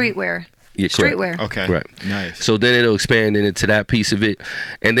so streetwear. Yeah, streetwear. Okay. Correct. Nice. So then it'll expand into that piece of it,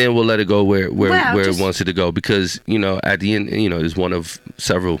 and then we'll let it go where it wants it to go, because at the end it's one of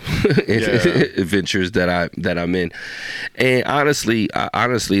several adventures that I'm in, and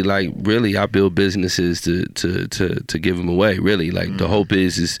honestly, like really, I build businesses to give them away. Really, like the hope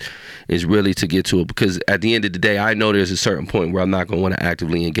is really to get to it, because at the end of the day, I know there's a certain point where I'm not going to want to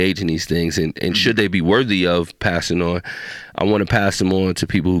actively engage in these things, and should they be worthy of passing on, I want to pass them on to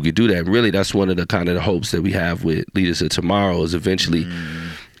people who could do that. And really, that's one of the kind of the hopes that we have with Leaders of Tomorrow, is eventually,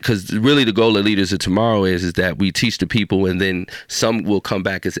 because really the goal of Leaders of Tomorrow is that we teach the people, and then some will come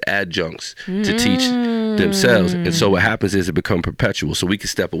back as adjuncts to teach themselves. And so what happens is it becomes perpetual, so we can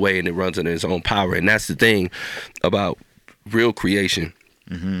step away and it runs under its own power. And that's the thing about real creation,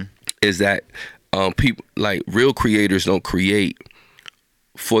 is that people, like real creators, don't create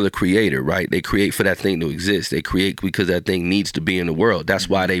for the creator, right? They create for that thing to exist. They create because that thing needs to be in the world. That's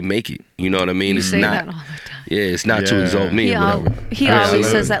why they make it. You know what I mean? You it's say not. That all the time. Yeah, it's not to exalt me or whatever. He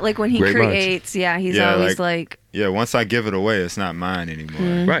always says that, like when he Great creates. minds. He's always like. Yeah, once I give it away, it's not mine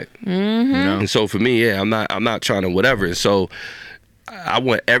anymore. Right. You know? And so for me, I'm not trying to whatever. And so I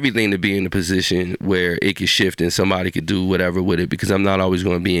want everything to be in a position where it can shift and somebody could do whatever with it, because I'm not always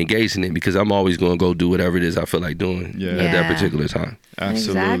going to be engaged in it, because I'm always going to go do whatever it is I feel like doing at that particular time.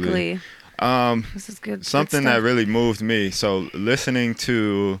 Absolutely. Exactly. This is good. Something that really moved me. So listening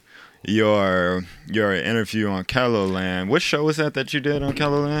to your interview on Kello Land, what show was that you did on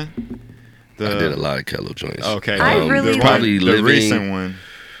Kello Land? I did a lot of Kello joints. Okay. I really the recent one.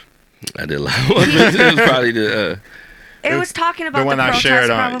 I did a lot. It was probably the. It was talking about the one I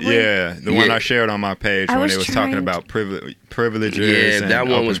shared on, probably. one I shared on my page when it was talking about privileges. Yeah, that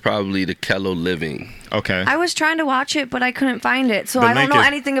one was probably the Kello Living. Okay. I was trying to watch it, but I couldn't find it, so I don't know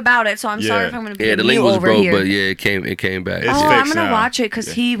anything about it. So I'm sorry if I'm going to be the link was broke, here. but it came back. I'm going to watch it,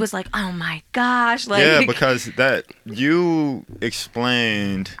 because he was like, "Oh my gosh!" Like, because that you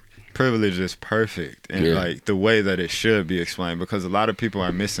explained privilege is perfect, and like the way that it should be explained, because a lot of people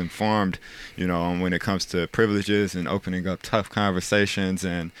are misinformed, when it comes to privileges and opening up tough conversations,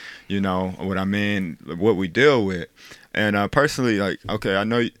 and what we deal with. And personally, like, okay, I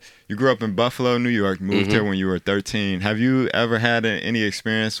know you grew up in Buffalo, New York, moved here when you were 13. Have you ever had any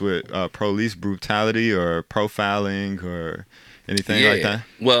experience with police brutality or profiling or anything like that?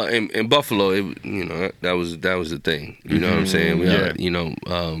 Well, in Buffalo, that was the thing. You know what I'm saying? We had,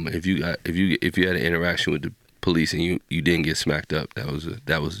 if you had an interaction with police and you didn't get smacked up.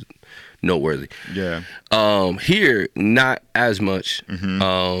 That was noteworthy. Yeah. Here, not as much,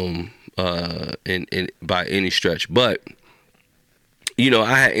 Mm-hmm. in by any stretch, but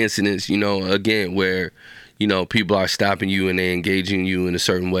I had incidents, again, where people are stopping you and they engaging you in a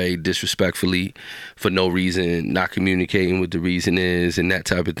certain way disrespectfully for no reason, not communicating what the reason is, and that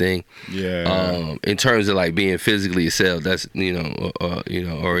type of thing. Yeah. In terms of like being physically assailed, that's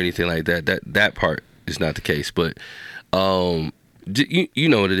or anything like that. That part is not the case, but you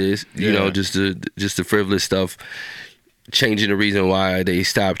know what it is. Yeah. Just the frivolous stuff, changing the reason why they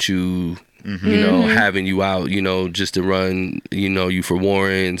stopped you. Mm-hmm. Having you out, just to run, you for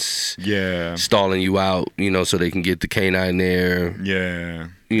warrants. Yeah. Stalling you out, so they can get the canine there. Yeah.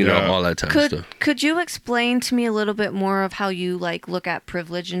 All that type of stuff. Could you explain to me a little bit more of how you like look at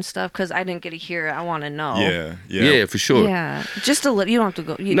privilege and stuff? Because I didn't get to hear it. I want to know. Yeah, for sure. Yeah, just a little. You don't have to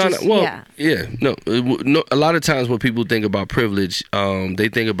go. No. A lot of times when people think about privilege, they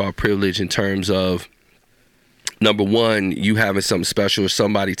think about privilege in terms of, number one, you having something special, or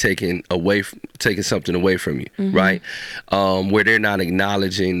somebody taking something away from you, right? Where they're not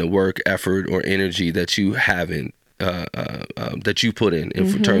acknowledging the work, effort, or energy that you haven't. That you put in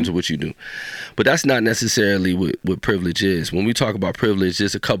terms of what you do. But that's not necessarily what privilege is. When we talk about privilege,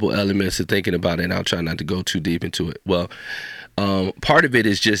 there's a couple elements of thinking about it, and I'll try not to go too deep into it. Well, part of it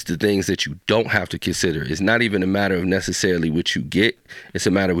is just the things that you don't have to consider. It's not even a matter of necessarily what you get. It's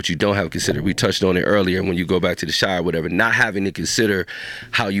a matter of what you don't have to consider. We touched on it earlier when you go back to the shower, whatever, not having to consider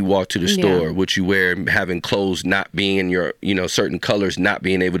how you walk to the store, what you wear, having clothes not being in your, certain colors not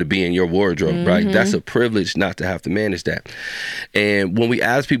being able to be in your wardrobe, right? That's a privilege not to have to manage that. And when we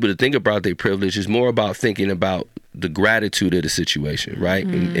ask people to think about their privilege, it's more about thinking about the gratitude of the situation, right?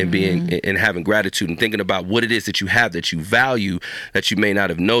 And being and having gratitude and thinking about what it is that you have that you value that you may not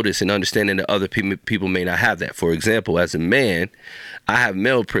have noticed, and understanding that other people may not have that. For example, as a man, I have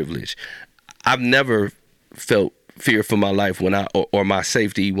male privilege. I've never felt fear for my life or my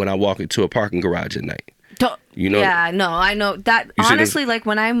safety when I walk into a parking garage at night. Yeah, no, I know that. Honestly, like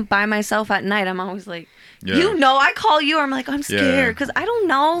when I'm by myself at night, I'm always like, I call you. I'm like, I'm scared because I don't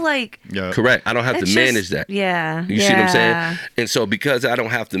know, like. Yeah. Correct. I don't have to manage that. Yeah. You see what I'm saying? And so because I don't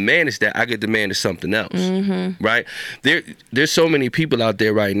have to manage that, I get to manage something else. Right? There's so many people out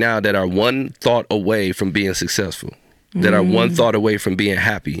there right now that are one thought away from being successful. That are one thought away from being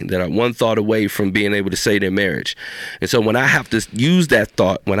happy, that are one thought away from being able to say their marriage. And so when I have to use that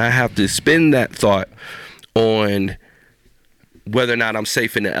thought, when I have to spend that thought on whether or not I'm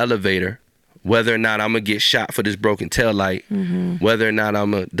safe in the elevator, whether or not I'm going to get shot for this broken taillight, whether or not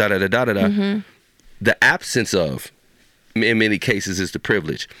I'm a the absence of, in many cases, is the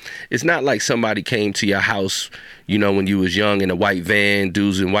privilege. It's not like somebody came to your house, when you was young in a white van,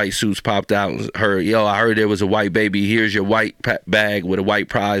 dudes in white suits popped out and heard, I heard there was a white baby. Here's your white bag with a white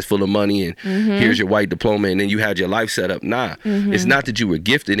prize full of money, and here's your white diploma, and then you had your life set up. Nah, it's not that you were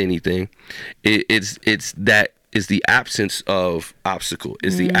gifted anything. It's that is the absence of obstacle.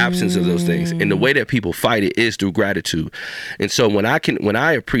 It's the absence of those things. And the way that people fight it is through gratitude. And so when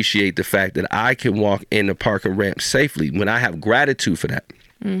I appreciate the fact that I can walk in the parking ramp safely, when I have gratitude for that,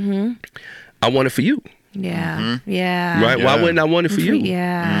 I want it for you. Yeah. Yeah. Right? Yeah. Why wouldn't I want it for you?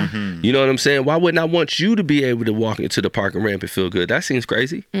 Yeah. You know what I'm saying? Why wouldn't I want you to be able to walk into the parking ramp and feel good? That seems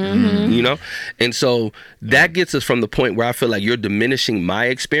crazy. And so that gets us from the point where I feel like you're diminishing my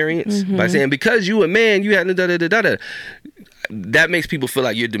experience by saying, because you a man, you had da-da-da-da-da. That makes people feel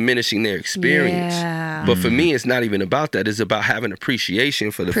like you're diminishing their experience. Yeah. But for me, it's not even about that. It's about having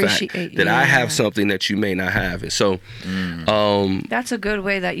appreciation for the fact that I have something that you may not have. And so that's a good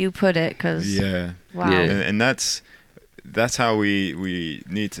way that you put it, because wow. Yeah. And that's how we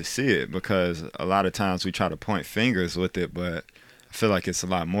need to see it, because a lot of times we try to point fingers with it, but I feel like it's a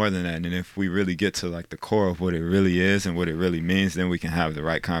lot more than that. And if we really get to like the core of what it really is and what it really means, then we can have the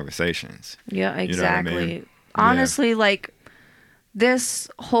right conversations. Yeah, exactly. You know what I mean? Honestly, like this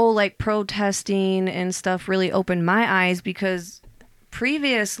whole like protesting and stuff really opened my eyes, because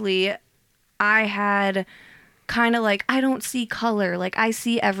previously I had kind of like, I don't see color, like I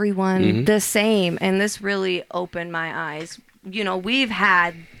see everyone the same, and this really opened my eyes. We've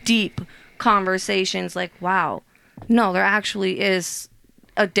had deep conversations like, wow, no, there actually is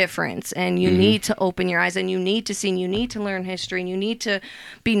a difference, and you need to open your eyes, and you need to see, and you need to learn history, and you need to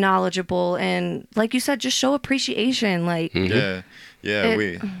be knowledgeable, and like you said, just show appreciation. Like we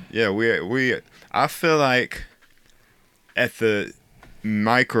I feel like at the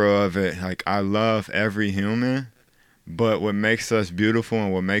micro of it, like I love every human, But what makes us beautiful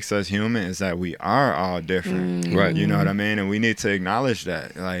and what makes us human is that we are all different. Right. You know what I mean? And we need to acknowledge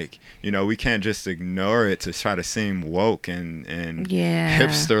that. Like, you know, we can't just ignore it to try to seem woke and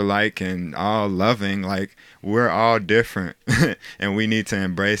hipster-like and all loving. Like, we're all different. And we need to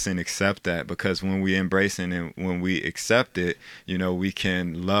embrace and accept that, because when we embrace it and when we accept it, you know, we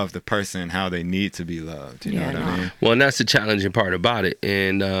can love the person how they need to be loved. You know what I mean? Well, and that's the challenging part about it.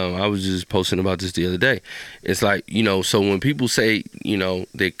 And I was just posting about this the other day. It's like, you know, so when people say, you know,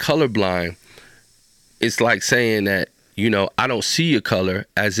 they're colorblind, it's like saying that, you know, I don't see your color,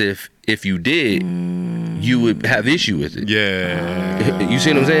 as if you did, you would have issue with it. Yeah. You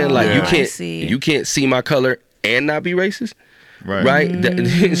see what I'm saying? Like, Yeah. you can't see my color and not be racist. Right.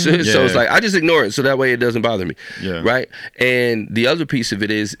 So it's like, I just ignore it so that way it doesn't bother me. Yeah. Right. And the other piece of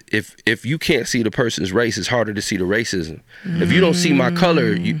it is, if you can't see the person's race, it's harder to see the racism. If you don't see my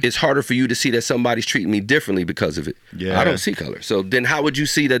color, it's harder for you to see that somebody's treating me differently because of it. Yeah. I don't see color. So then how would you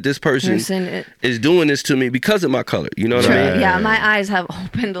see that this person is doing this to me because of my color? You know what I mean? Yeah, my eyes have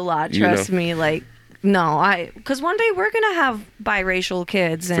opened a lot. Trust me. Like, no, because one day we're gonna have biracial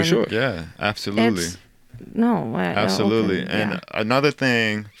kids. And for sure. Yeah, absolutely. Absolutely. Okay. And another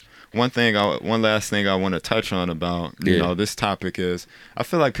thing, one last thing I want to touch on about, you know, this topic is, I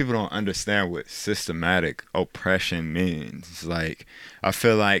feel like people don't understand what systematic oppression means. It's like, I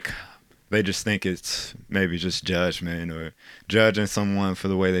feel like they just think it's maybe just judgment or judging someone for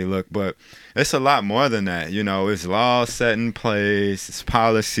the way they look, but it's a lot more than that. You know, it's laws set in place, it's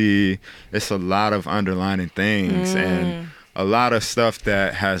policy, it's a lot of underlining things and a lot of stuff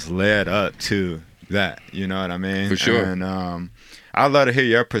that has led up to that, you know what I mean? For sure. And I'd love to hear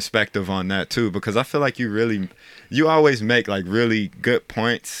your perspective on that too, because I feel like you always make like really good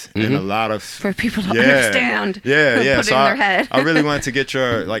points and a lot of for people to understand. Put in their head. I really wanted to get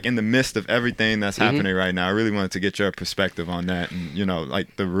your, like, in the midst of everything that's happening right now, I really wanted to get your perspective on that, and, you know,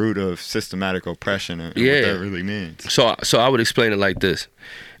 like the root of systematic oppression and what that really means. So I would explain it like this.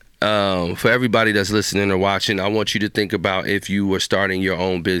 For everybody that's listening or watching, I want you to think about if you were starting your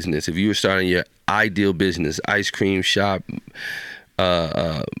own business, if you were starting your ideal business, ice cream shop,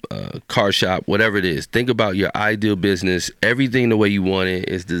 car shop, whatever it is. Think about your ideal business. Everything the way you want it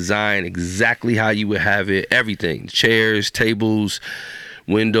is designed exactly how you would have it. Everything, chairs, tables,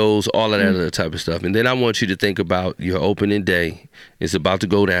 windows, all of that other type of stuff. And then I want you to think about your opening day. It's about to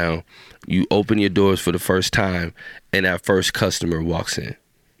go down. You open your doors for the first time, and that first customer walks in.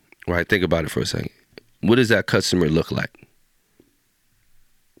 Right? Think about it for a second. What does that customer look like?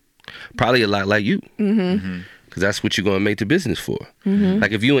 Probably a lot like you. Because that's what you're going to make the business for.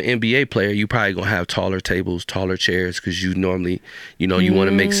 Like, if you're an NBA player, you probably going to have taller tables, taller chairs, because you normally, you know, you want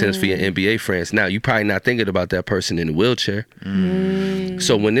to make sense for your NBA friends. Now, you're probably not thinking about that person in a wheelchair.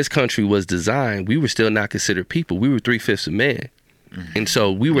 So when this country was designed, we were still not considered people. We were 3/5 of man. And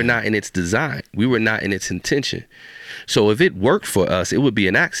so we were not in its design. We were not in its intention. So if it worked for us, it would be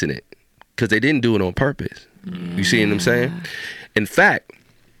an accident, because they didn't do it on purpose. You see what I'm saying? In fact,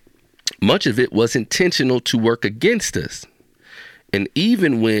 much of it was intentional to work against us. And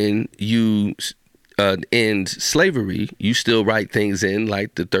even when you end slavery, you still write things in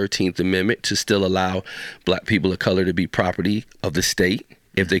like the 13th Amendment to still allow black people of color to be property of the state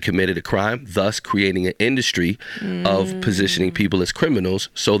if they committed a crime, thus creating an industry of positioning people as criminals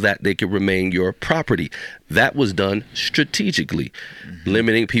so that they could remain your property. That was done strategically,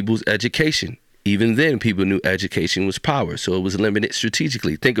 limiting people's education. Even then, people knew education was power, so it was limited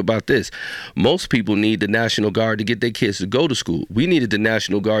strategically. Think about this. Most people need the National Guard to get their kids to go to school. We needed the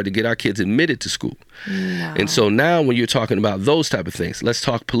National Guard to get our kids admitted to school. And so now when you're talking about those type of things, let's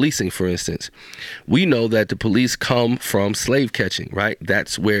talk policing, for instance. We know that the police come from slave catching, right?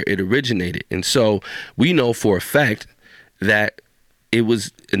 That's where it originated. And so we know for a fact that it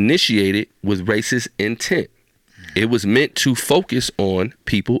was initiated with racist intent. It was meant to focus on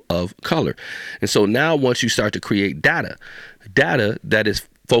people of color. And so now once you start to create data that is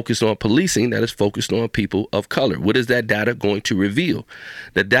focused on policing, that is focused on people of color, what is that data going to reveal?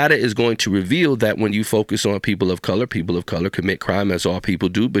 The data is going to reveal that when you focus on people of color commit crime, as all people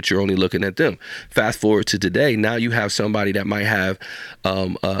do, but you're only looking at them. Fast forward to today, now you have somebody that might have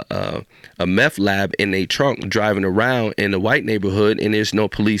a meth lab in a trunk driving around in a white neighborhood, and there's no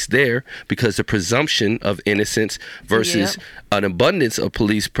police there because the presumption of innocence versus an abundance of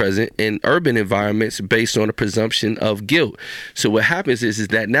police present in urban environments based on a presumption of guilt. So what happens is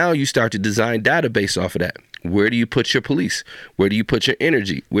that now you start to design data based off of that. Where do you put your police? Where do you put your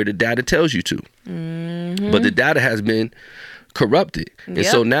energy? Where the data tells you to. But the data has been corrupted. And Yep.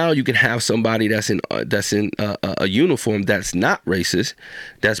 so now you can have somebody that's in a uniform that's not racist,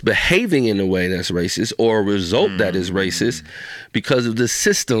 that's behaving in a way that's racist, or a result that is racist because of the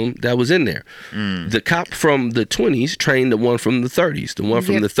system that was in there. The cop from the 20s trained the one from the 30s. The one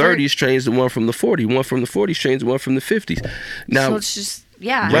from Yep. the 30s trains the one from the 40s. One from the 40s trains the one from the 50s. Now, So it's just,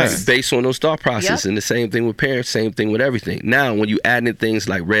 yeah. right, it's- based on those thought processes. Yep. And the same thing with parents, same thing with everything. Now, when you add in things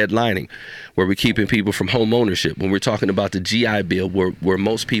like redlining, where we're keeping people from home ownership, when we're talking about the GI Bill, where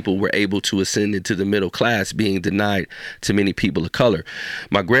most people were able to ascend into the middle class, being denied to many people of color.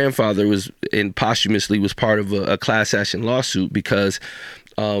 My grandfather posthumously was part of a class action lawsuit because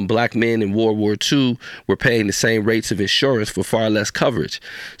black men in World War II were paying the same rates of insurance for far less coverage.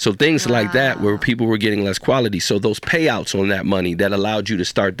 So things like that, where people were getting less quality. So those payouts on that money that allowed you to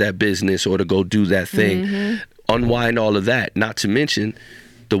start that business or to go do that thing, unwind all of that. Not to mention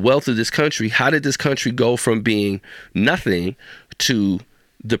the wealth of this country. How did this country go from being nothing to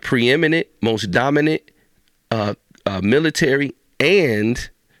the preeminent, most dominant military and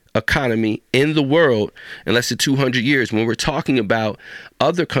economy in the world in less than 200 years, when we're talking about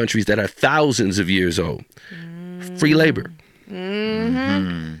other countries that are thousands of years old? Free labor.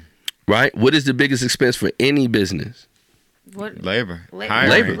 Right? What is the biggest expense for any business? What? Labor.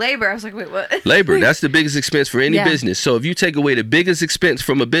 Labor. Labor. I was like, wait, what? Labor. That's the biggest expense for any Yeah. business. So if you take away the biggest expense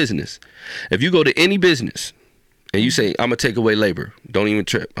from a business, if you go to any business and you say, I'm going to take away labor, don't even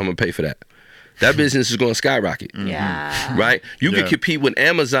trip, I'm going to pay for that, that business is going to skyrocket. Yeah. Right? You Yeah. could compete with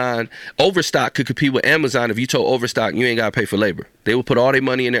Amazon. Overstock could compete with Amazon if you told Overstock you ain't got to pay for labor. They will put all their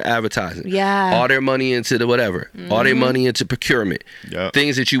money in their advertising. Yeah. All their money into the whatever. All their money into procurement. Yep.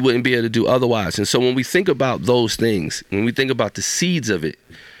 Things that you wouldn't be able to do otherwise. And so when we think about those things, when we think about the seeds of it,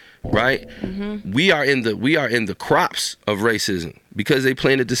 right? We are in the crops of racism because they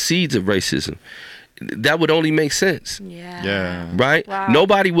planted the seeds of racism. That would only make sense. Yeah. Yeah. Right? Wow.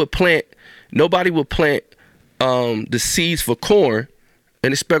 Nobody would plant the seeds for corn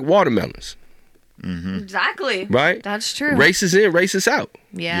and expect watermelons. Exactly. Right? That's true. Racist in, racist out.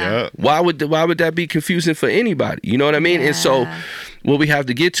 Yeah. Yep. Why would that be confusing for anybody? You know what I mean? And so Yeah. what we have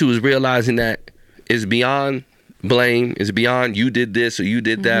to get to is realizing that it's beyond blame, it's beyond you did this or you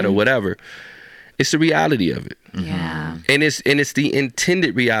did that or whatever. It's the reality of it. Yeah. And it's the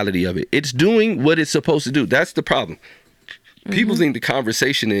intended reality of it. It's doing what it's supposed to do. That's the problem. People think the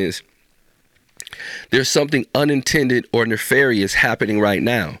conversation is there's something unintended or nefarious happening right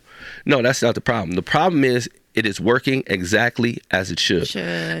now. No, that's not the problem. The problem is it is working exactly as it should.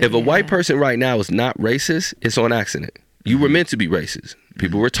 If a white person right now is not racist, it's on accident. You were meant to be racist.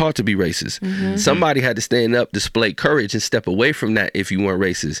 People were taught to be racist. Somebody had to stand up, display courage, and step away from that if you weren't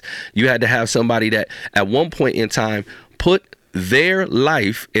racist. You had to have somebody that at one point in time put their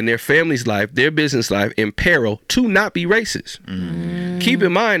life and their family's life, their business life in peril to not be racist. Keep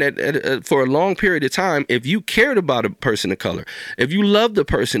in mind that for a long period of time, if you cared about a person of color, if you loved a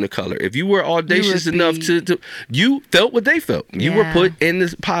person of color, if you were audacious would enough to you felt what they felt. You were Yeah. put in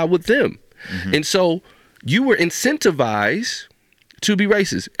this pile with them. And so you were incentivized to be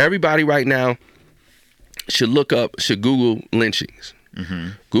racist. Everybody right now should Google lynchings.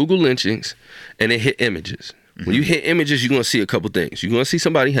 Google lynchings and then hit images. When you hit images, you're going to see a couple things. You're going to see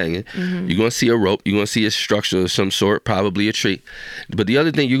somebody hanging. You're going to see a rope. You're going to see a structure of some sort, probably a tree. But the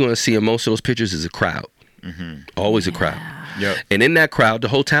other thing you're going to see in most of those pictures is a crowd. Always a crowd. Yep. And in that crowd, the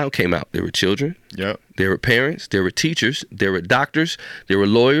whole town came out. There were children. Yep. There were parents. There were teachers. There were doctors. There were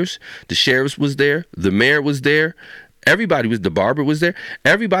lawyers. The sheriff was there. The mayor was there. Everybody was, the barber was there.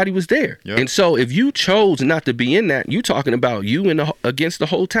 Everybody was there. Yep. And so if you chose not to be in that, you talking about you against the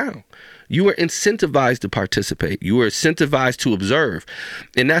whole town. You were incentivized to participate. You were incentivized to observe.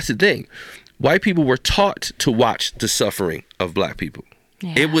 And that's the thing. White people were taught to watch the suffering of black people.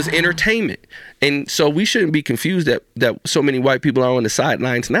 It was entertainment. And so we shouldn't be confused that so many white people are on the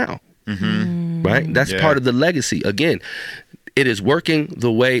sidelines now. Right? That's part of the legacy. Again, it is working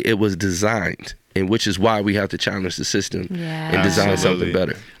the way it was designed, and which is why we have to challenge the system and design something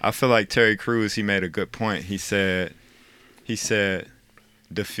better. I feel like Terry Crews, he made a good point. He said,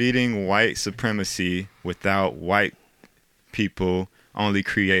 defeating white supremacy without white people only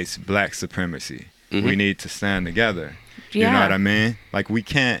creates black supremacy. We need to stand together. You know what I mean? Like we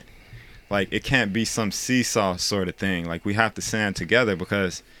can't, like it can't be some seesaw sort of thing. Like we have to stand together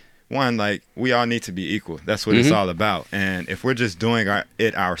because one, like we all need to be equal. That's what it's all about. And if we're just doing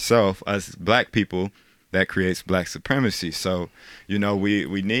it ourselves as black people, that creates black supremacy. So, you know, we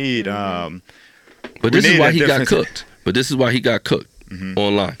need. But this is why he got cooked. But this is why he got cooked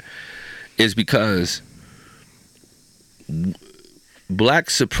online. Is because black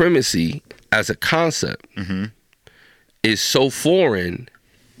supremacy as a concept is so foreign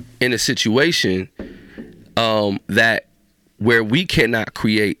in a situation that where we cannot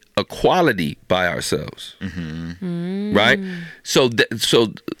create equality by ourselves, right? So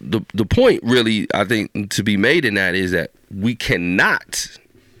the point really, I think, to be made in that is that we cannot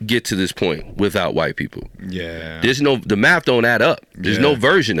get to this point without white people. Yeah. The math don't add up. There's no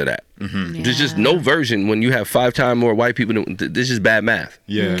version of that. There's just no version when you have 5 times more white people. This is bad math.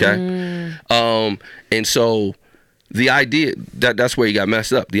 Yeah. Okay. And so the idea that's where you got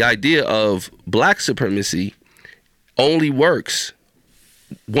messed up. The idea of black supremacy only works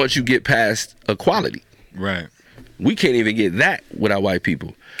once you get past equality. Right. We can't even get that without white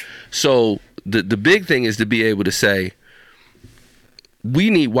people. So the big thing is to be able to say, we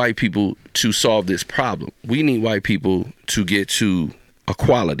need white people to solve this problem. We need white people to get to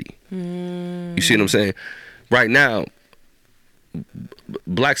equality. You see what I'm saying? Right now,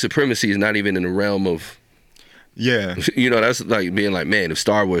 black supremacy is not even in the realm of, that's like being like, man, if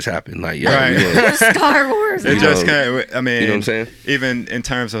Star Wars happened, like, right. Star Wars. It just can't. I mean, you know what I'm saying? Even in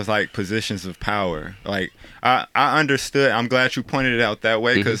terms of like positions of power, like I understood. I'm glad you pointed it out that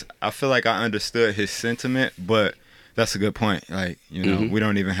way because I feel like I understood his sentiment, but that's a good point. Like, we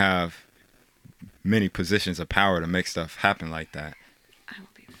don't even have many positions of power to make stuff happen like that.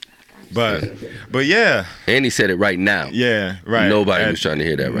 But yeah. And he said it right now. Yeah, right. Nobody was trying to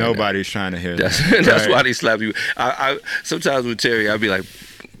hear that right now. Nobody's trying to hear that. That's why they slap you. I sometimes with Terry, I'd be like,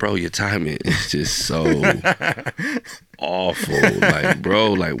 bro, your timing is just so awful. Like,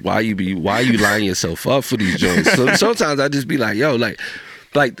 bro, like why you lining yourself up for these joints? So, sometimes I just be like, yo, like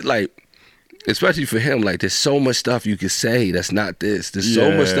especially for him, like there's so much stuff you could say that's not this. There's so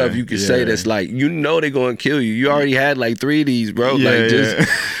much stuff you could say that's like, they're gonna kill you. You already had like 3 of these, bro.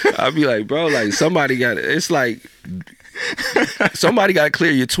 I'd be like, bro, like somebody got to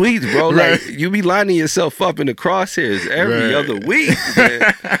clear your tweets, bro. Like you be lining yourself up in the crosshairs every other week,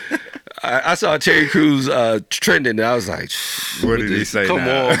 man. I saw Terry Crews trending, and I was like, "What did he say? Come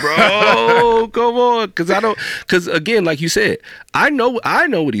on, bro, come on." Because again, like you said, I know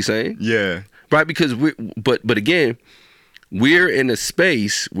what he's saying. Yeah, right. Because but again, we're in a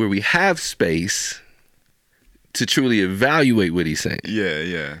space where we have space to truly evaluate what he's saying.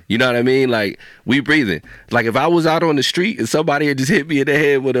 Yeah. You know what I mean? Like, we breathing. Like, if I was out on the street and somebody had just hit me in the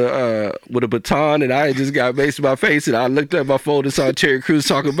head with a baton and I had just got maced in my face and I looked at my phone and saw Terry Crews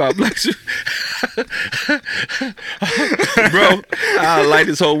talking about black bro, I'll light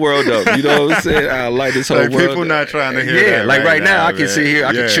this whole world up. You know what I'm saying? I'll light this whole world people not trying to hear that. Like right now I can sit here,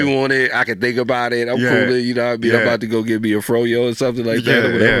 I can chew on it, I can think about it. I'm cool. You know what I mean? I'm about to go get me a froyo or something like that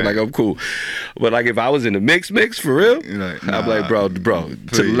or whatever. Like, I'm cool. But like if I was in the mix for real, like, I'm like, bro, please,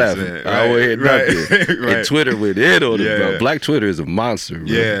 to the left. Man. I don't hear nothing. And Twitter with it on it, bro. Black Twitter is a monster, bro.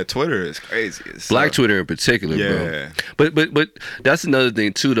 Yeah, Twitter is crazy. Black Twitter in particular, bro. But that's another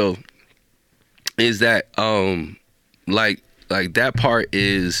thing too, though, is that like that part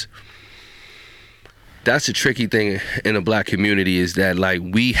is, that's a tricky thing in the black community, is that like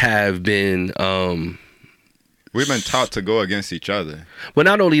we have been we've been taught to go against each other. Well,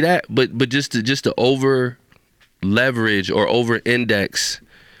 not only that, but just to over leverage or over index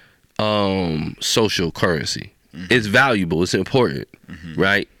social currency. It's valuable. It's important,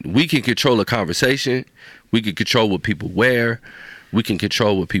 right? We can control a conversation. We can control what people wear. We can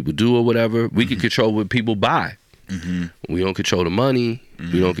control what people do or whatever. We can control what people buy. We don't control the money.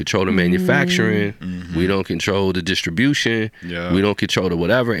 We don't control the manufacturing. We don't control the distribution. We don't control the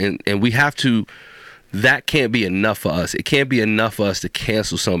whatever. And we have to, that can't be enough for us. It can't be enough for us to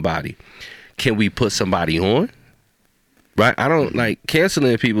cancel somebody. Can we put somebody on? Right? I don't like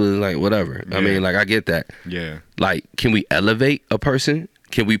canceling people is like whatever. I mean, like I get that. Yeah. Like, can we elevate a person?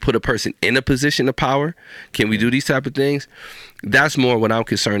 Can we put a person in a position of power? Can we do these type of things? That's more what I'm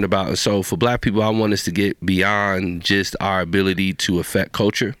concerned about. And so for black people, I want us to get beyond just our ability to affect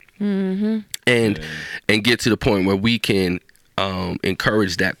culture and get to the point where we can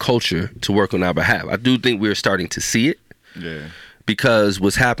encourage that culture to work on our behalf. I do think we're starting to see it. Yeah. Because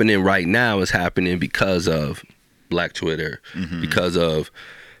what's happening right now is happening because of Black Twitter, because of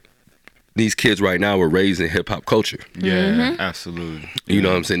these kids right now were raised in hip hop culture. Yeah, absolutely. You know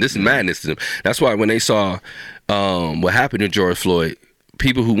what I'm saying? This is madness to them. That's why when they saw what happened to George Floyd,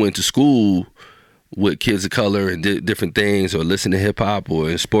 people who went to school with kids of color and did different things or listen to hip hop or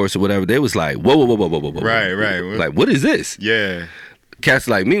in sports or whatever, they was like, whoa. Right. Like, what is this? Yeah. Cats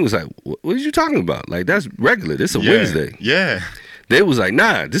like me was like, what are you talking about? Like, that's regular. This is a Wednesday. Yeah. They was like,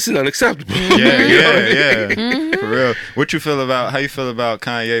 nah, this is unacceptable. Yeah. For real. How you feel about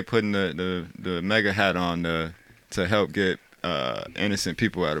Kanye putting the mega hat on to help get innocent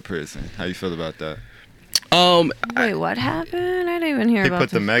people out of prison? How you feel about that? Wait, what happened? I didn't even hear He about put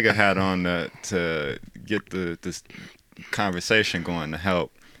the this. mega hat on to get this conversation going to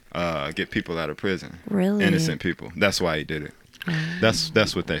help get people out of prison. Really? Innocent people. That's why he did it.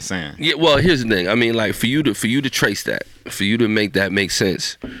 That's what they're saying. Yeah, well, here's the thing. I mean, like for you to trace that, for you to make that make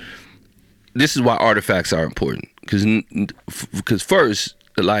sense. This is why artifacts are important, because first,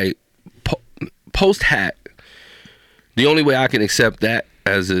 like post hat, the only way I can accept that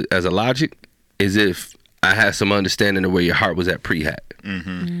as a logic is if I had some understanding of where your heart was at pre-hat.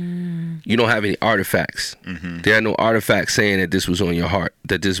 You don't have any artifacts. There are no artifacts saying that this was on your heart,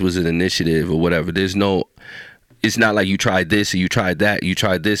 that this was an initiative or whatever. There's no. It's not like you tried this or you tried that, you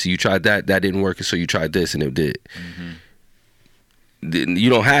tried this or you tried that didn't work, and so you tried this and it did. You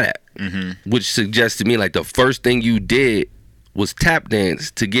don't have that, which suggests to me like the first thing you did was tap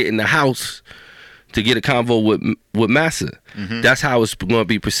dance to get in the house to get a convo with Massa. That's how it's going to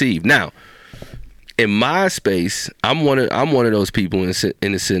be perceived. Now, in my space, I'm one of those people in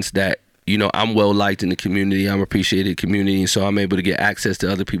the sense that, you know, I'm well liked in the community. I'm appreciated in the community, and so I'm able to get access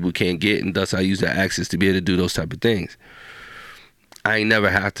to other people who can't get, and thus I use that access to be able to do those type of things. I ain't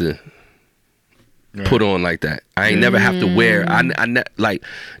never have to put on like that. I ain't never have to wear. Like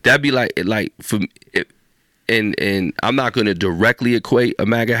that'd be like for. And I'm not going to directly equate a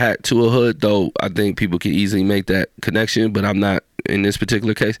MAGA hat to a hood, though I think people can easily make that connection, but I'm not in this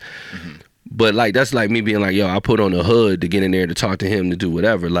particular case. But like that's like me being like, yo, I put on a hood to get in there to talk to him to do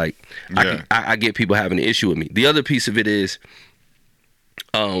whatever. Like I get people having an issue with me. The other piece of it is,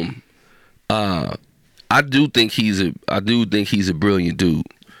 I do think he's a brilliant dude,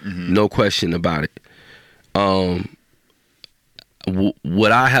 no question about it.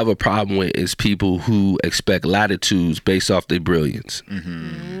 What I have a problem with is people who expect latitudes based off their brilliance.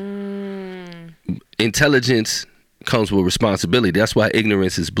 Intelligence comes with responsibility. That's why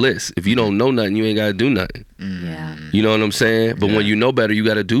ignorance is bliss. If you don't know nothing, you ain't got to do nothing. Yeah. You know what I'm saying? But when you know better, you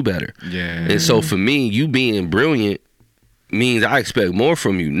got to do better. Yeah. And so for me, you being brilliant means I expect more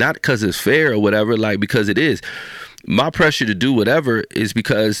from you, not because it's fair or whatever, like because it is. My pressure to do whatever is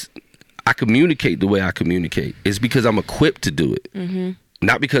because I communicate the way I communicate. It's because I'm equipped to do it.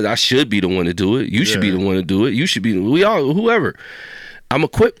 Not because I should be the one to do it. You should be the one to do it. You should be, we all, whoever. I'm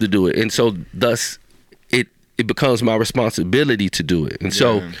equipped to do it. And so thus it becomes my responsibility to do it. And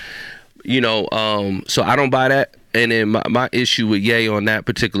so, you know, so I don't buy that. And then my issue with Ye on that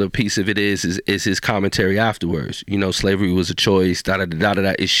particular piece of it is his commentary afterwards. You know, slavery was a choice,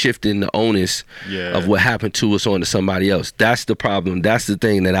 da-da-da-da-da. It's shifting the onus of what happened to us onto somebody else. That's the problem. That's the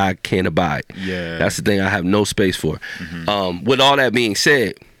thing that I can't abide. That's the thing I have no space for. With all that being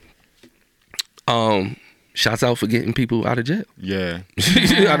said, shouts out for getting people out of jail.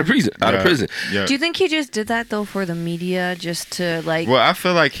 Out of prison. Do you think he just did that though for the media, just to like? Well, I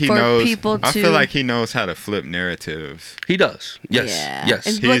feel like he knows. People I feel like he knows how to flip narratives. He does. Yes.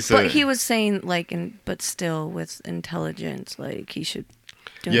 Yes. But he was saying like, but still with intelligence, like he should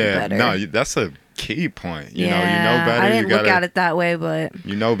do better. No, that's a key point. You know better. I didn't look at it that way, but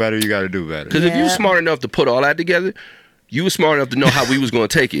you know better. You got to do better. Because if you're smart enough to put all that together, you were smart enough to know how we was going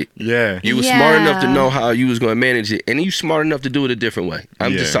to take it. You were smart enough to know how you was going to manage it, and you smart enough to do it a different way.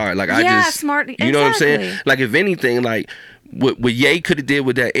 I'm just sorry. Like I just smart. You know what I'm saying? Like if anything, like what Ye could have did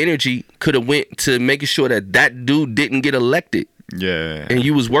with that energy could have went to making sure that dude didn't get elected. And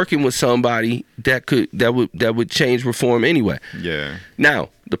you was working with somebody that would change reform anyway. Now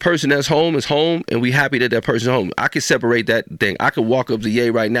the person that's home is home, and we happy that person's home. I could separate that thing. I could walk up to Ye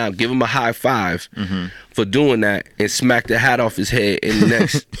right now, give him a high five for doing that, and smack the hat off his head in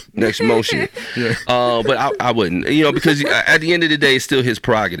the next motion. But I wouldn't, you know, because at the end of the day, it's still his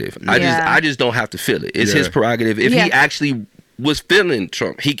prerogative. I just don't have to feel it. It's his prerogative. If he actually was feeling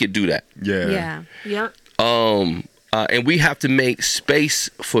Trump, he could do that. And we have to make space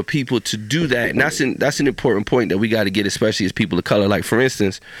for people to do that. And that's an important point that we got to get, especially as people of color. Like, for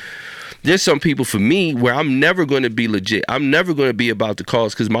instance, there's some people for me where I'm never going to be legit. I'm never going to be about the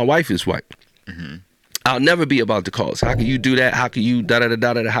cause because my wife is white. I'll never be about the cause. How can you do that? How can you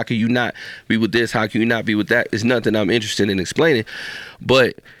da-da-da-da-da? How can you not be with this? How can you not be with that? It's nothing I'm interested in explaining.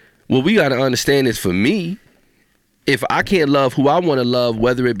 But what we got to understand is, for me, if I can't love who I want to love,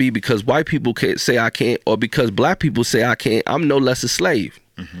 whether it be because white people can't say I can't or because black people say I can't, I'm no less a slave.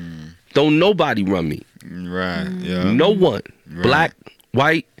 Don't nobody run me. No one. Black,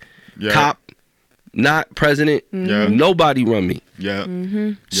 white, cop, not president. Nobody run me.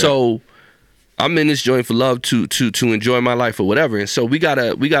 So I'm in this joint for love to enjoy my life or whatever. And so we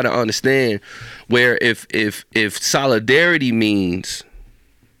gotta understand where if solidarity means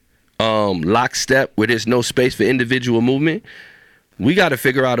lockstep, where there's no space for individual movement, we got to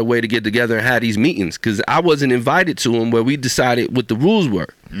figure out a way to get together and have these meetings, because I wasn't invited to them where we decided what the rules were.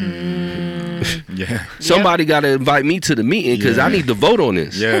 Yeah. Somebody got to invite me to the meeting, because I need to vote on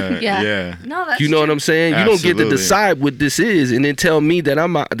this. Yeah. No, that's You know what I'm saying? You don't get to Absolutely. decide what this is and then tell me that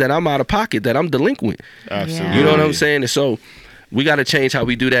I'm out of pocket, that I'm delinquent. Absolutely. You know what I'm saying? And so we got to change how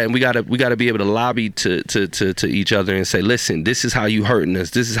we do that, and we got to be able to lobby to each other and say, listen, this is how you hurting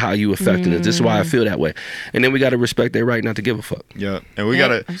us, this is how you affecting us, this is why I feel that way, and then we got to respect their right not to give a fuck. Yeah, and we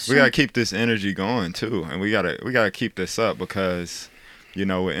gotta keep this energy going too, and we gotta keep this up, because you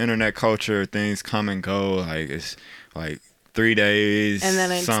know, with internet culture, things come and go. Like, it's like 3 days, and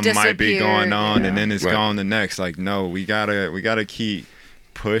then it's something might be going on, and then it's Right. gone the next. Like, no, we gotta keep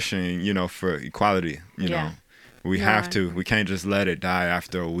pushing, you know, for equality. You know, we have to. We can't just let it die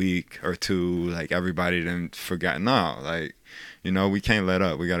after a week or two. Like, everybody then forgot. No, like, you know, we can't let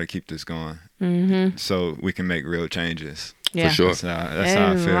up. We gotta keep this going, so we can make real changes. Yeah. For sure. That's how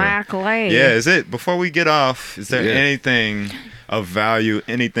I feel. Exactly. Yeah, is it, before we get off, is there Yeah. anything of value,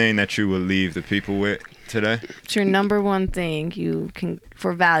 anything that you would leave the people with today? It's your number one thing you can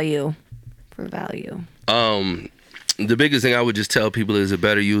for value. For value. The biggest thing I would just tell people is a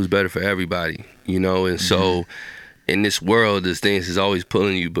better you is better for everybody, you know. And so in this world, there's things is always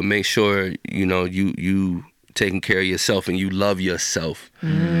pulling you, but make sure, you know, you taking care of yourself and you love yourself.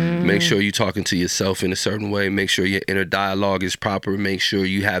 Make sure you're talking to yourself in a certain way. Make sure your inner dialogue is proper. Make sure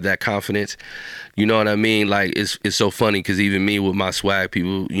you have that confidence. You know what I mean? Like, it's so funny, because even me with my swag,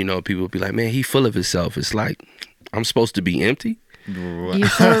 people be like, man, he full of himself. It's like, I'm supposed to be empty. You You know what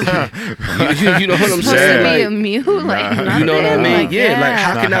I'm supposed saying? to be Like, a mute, like you know what I mean? nothing? Yeah, like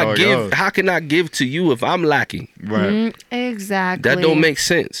how Not can how I it give? goes. How can I give to you if I'm lacking? Right. Exactly. That don't make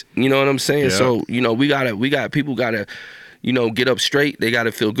sense. You know what I'm saying? Yeah. So, you know, people gotta, you know, get up straight. They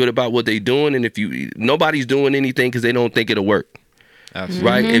gotta feel good about what they doing. And if nobody's doing anything because they don't think it'll work. Absolutely.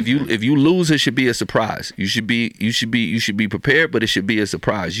 Right? If you lose, it should be a surprise. You should be prepared, but it should be a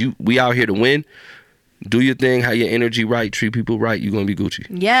surprise. We out here to win. Do your thing, have your energy right, treat people right, you're gonna be Gucci.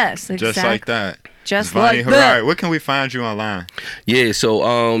 Yes, exactly. Just like that. Just Vonnie like Harari. that. Where can we find you online? Yeah,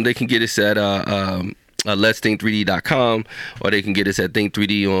 so they can get us at letsthinkthree.com, or they can get us at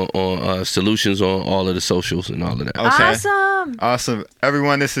Think3D on solutions on all of the socials and all of that. Awesome. Awesome.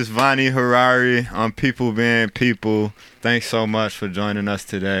 Everyone, this is Vonnie Harari on People Being People. Thanks so much for joining us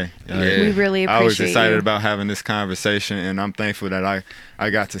today. Yeah. We really appreciate I was excited you. about having this conversation, and I'm thankful that I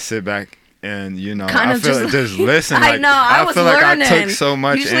got to sit back and, you know, Kind I of feel just- like just listen. I Like, know. I was feel like learning. I took so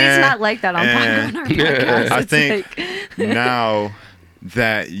much Usually in. it's not like that on and our podcast. I It's think like- now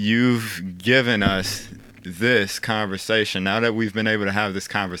that you've given us this conversation, now that we've been able to have this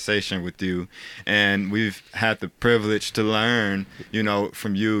conversation with you, and we've had the privilege to learn, you know,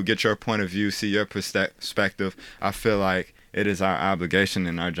 from you, get your point of view, see your perspective, I feel like it is our obligation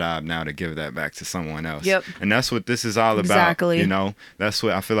and our job now to give that back to someone else. Yep. And that's what this is all about. Exactly. You know, that's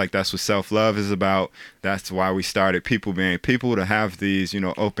what I feel like, that's what self-love is about. That's why we started People Being People, to have these, you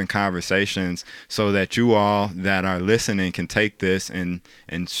know, open conversations so that you all that are listening can take this and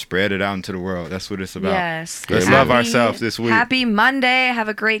spread it out into the world. That's what it's about. Yes. Let's Amen. love ourselves this week. Happy Monday. Have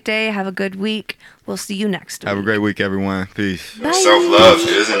a great day. Have a good week. We'll see you next week. Have a great week, everyone. Peace. Bye. Self-love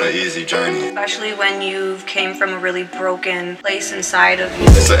isn't an easy journey. Especially when you came from a really broken place inside of you.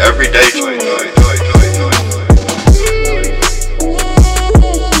 It's an everyday choice.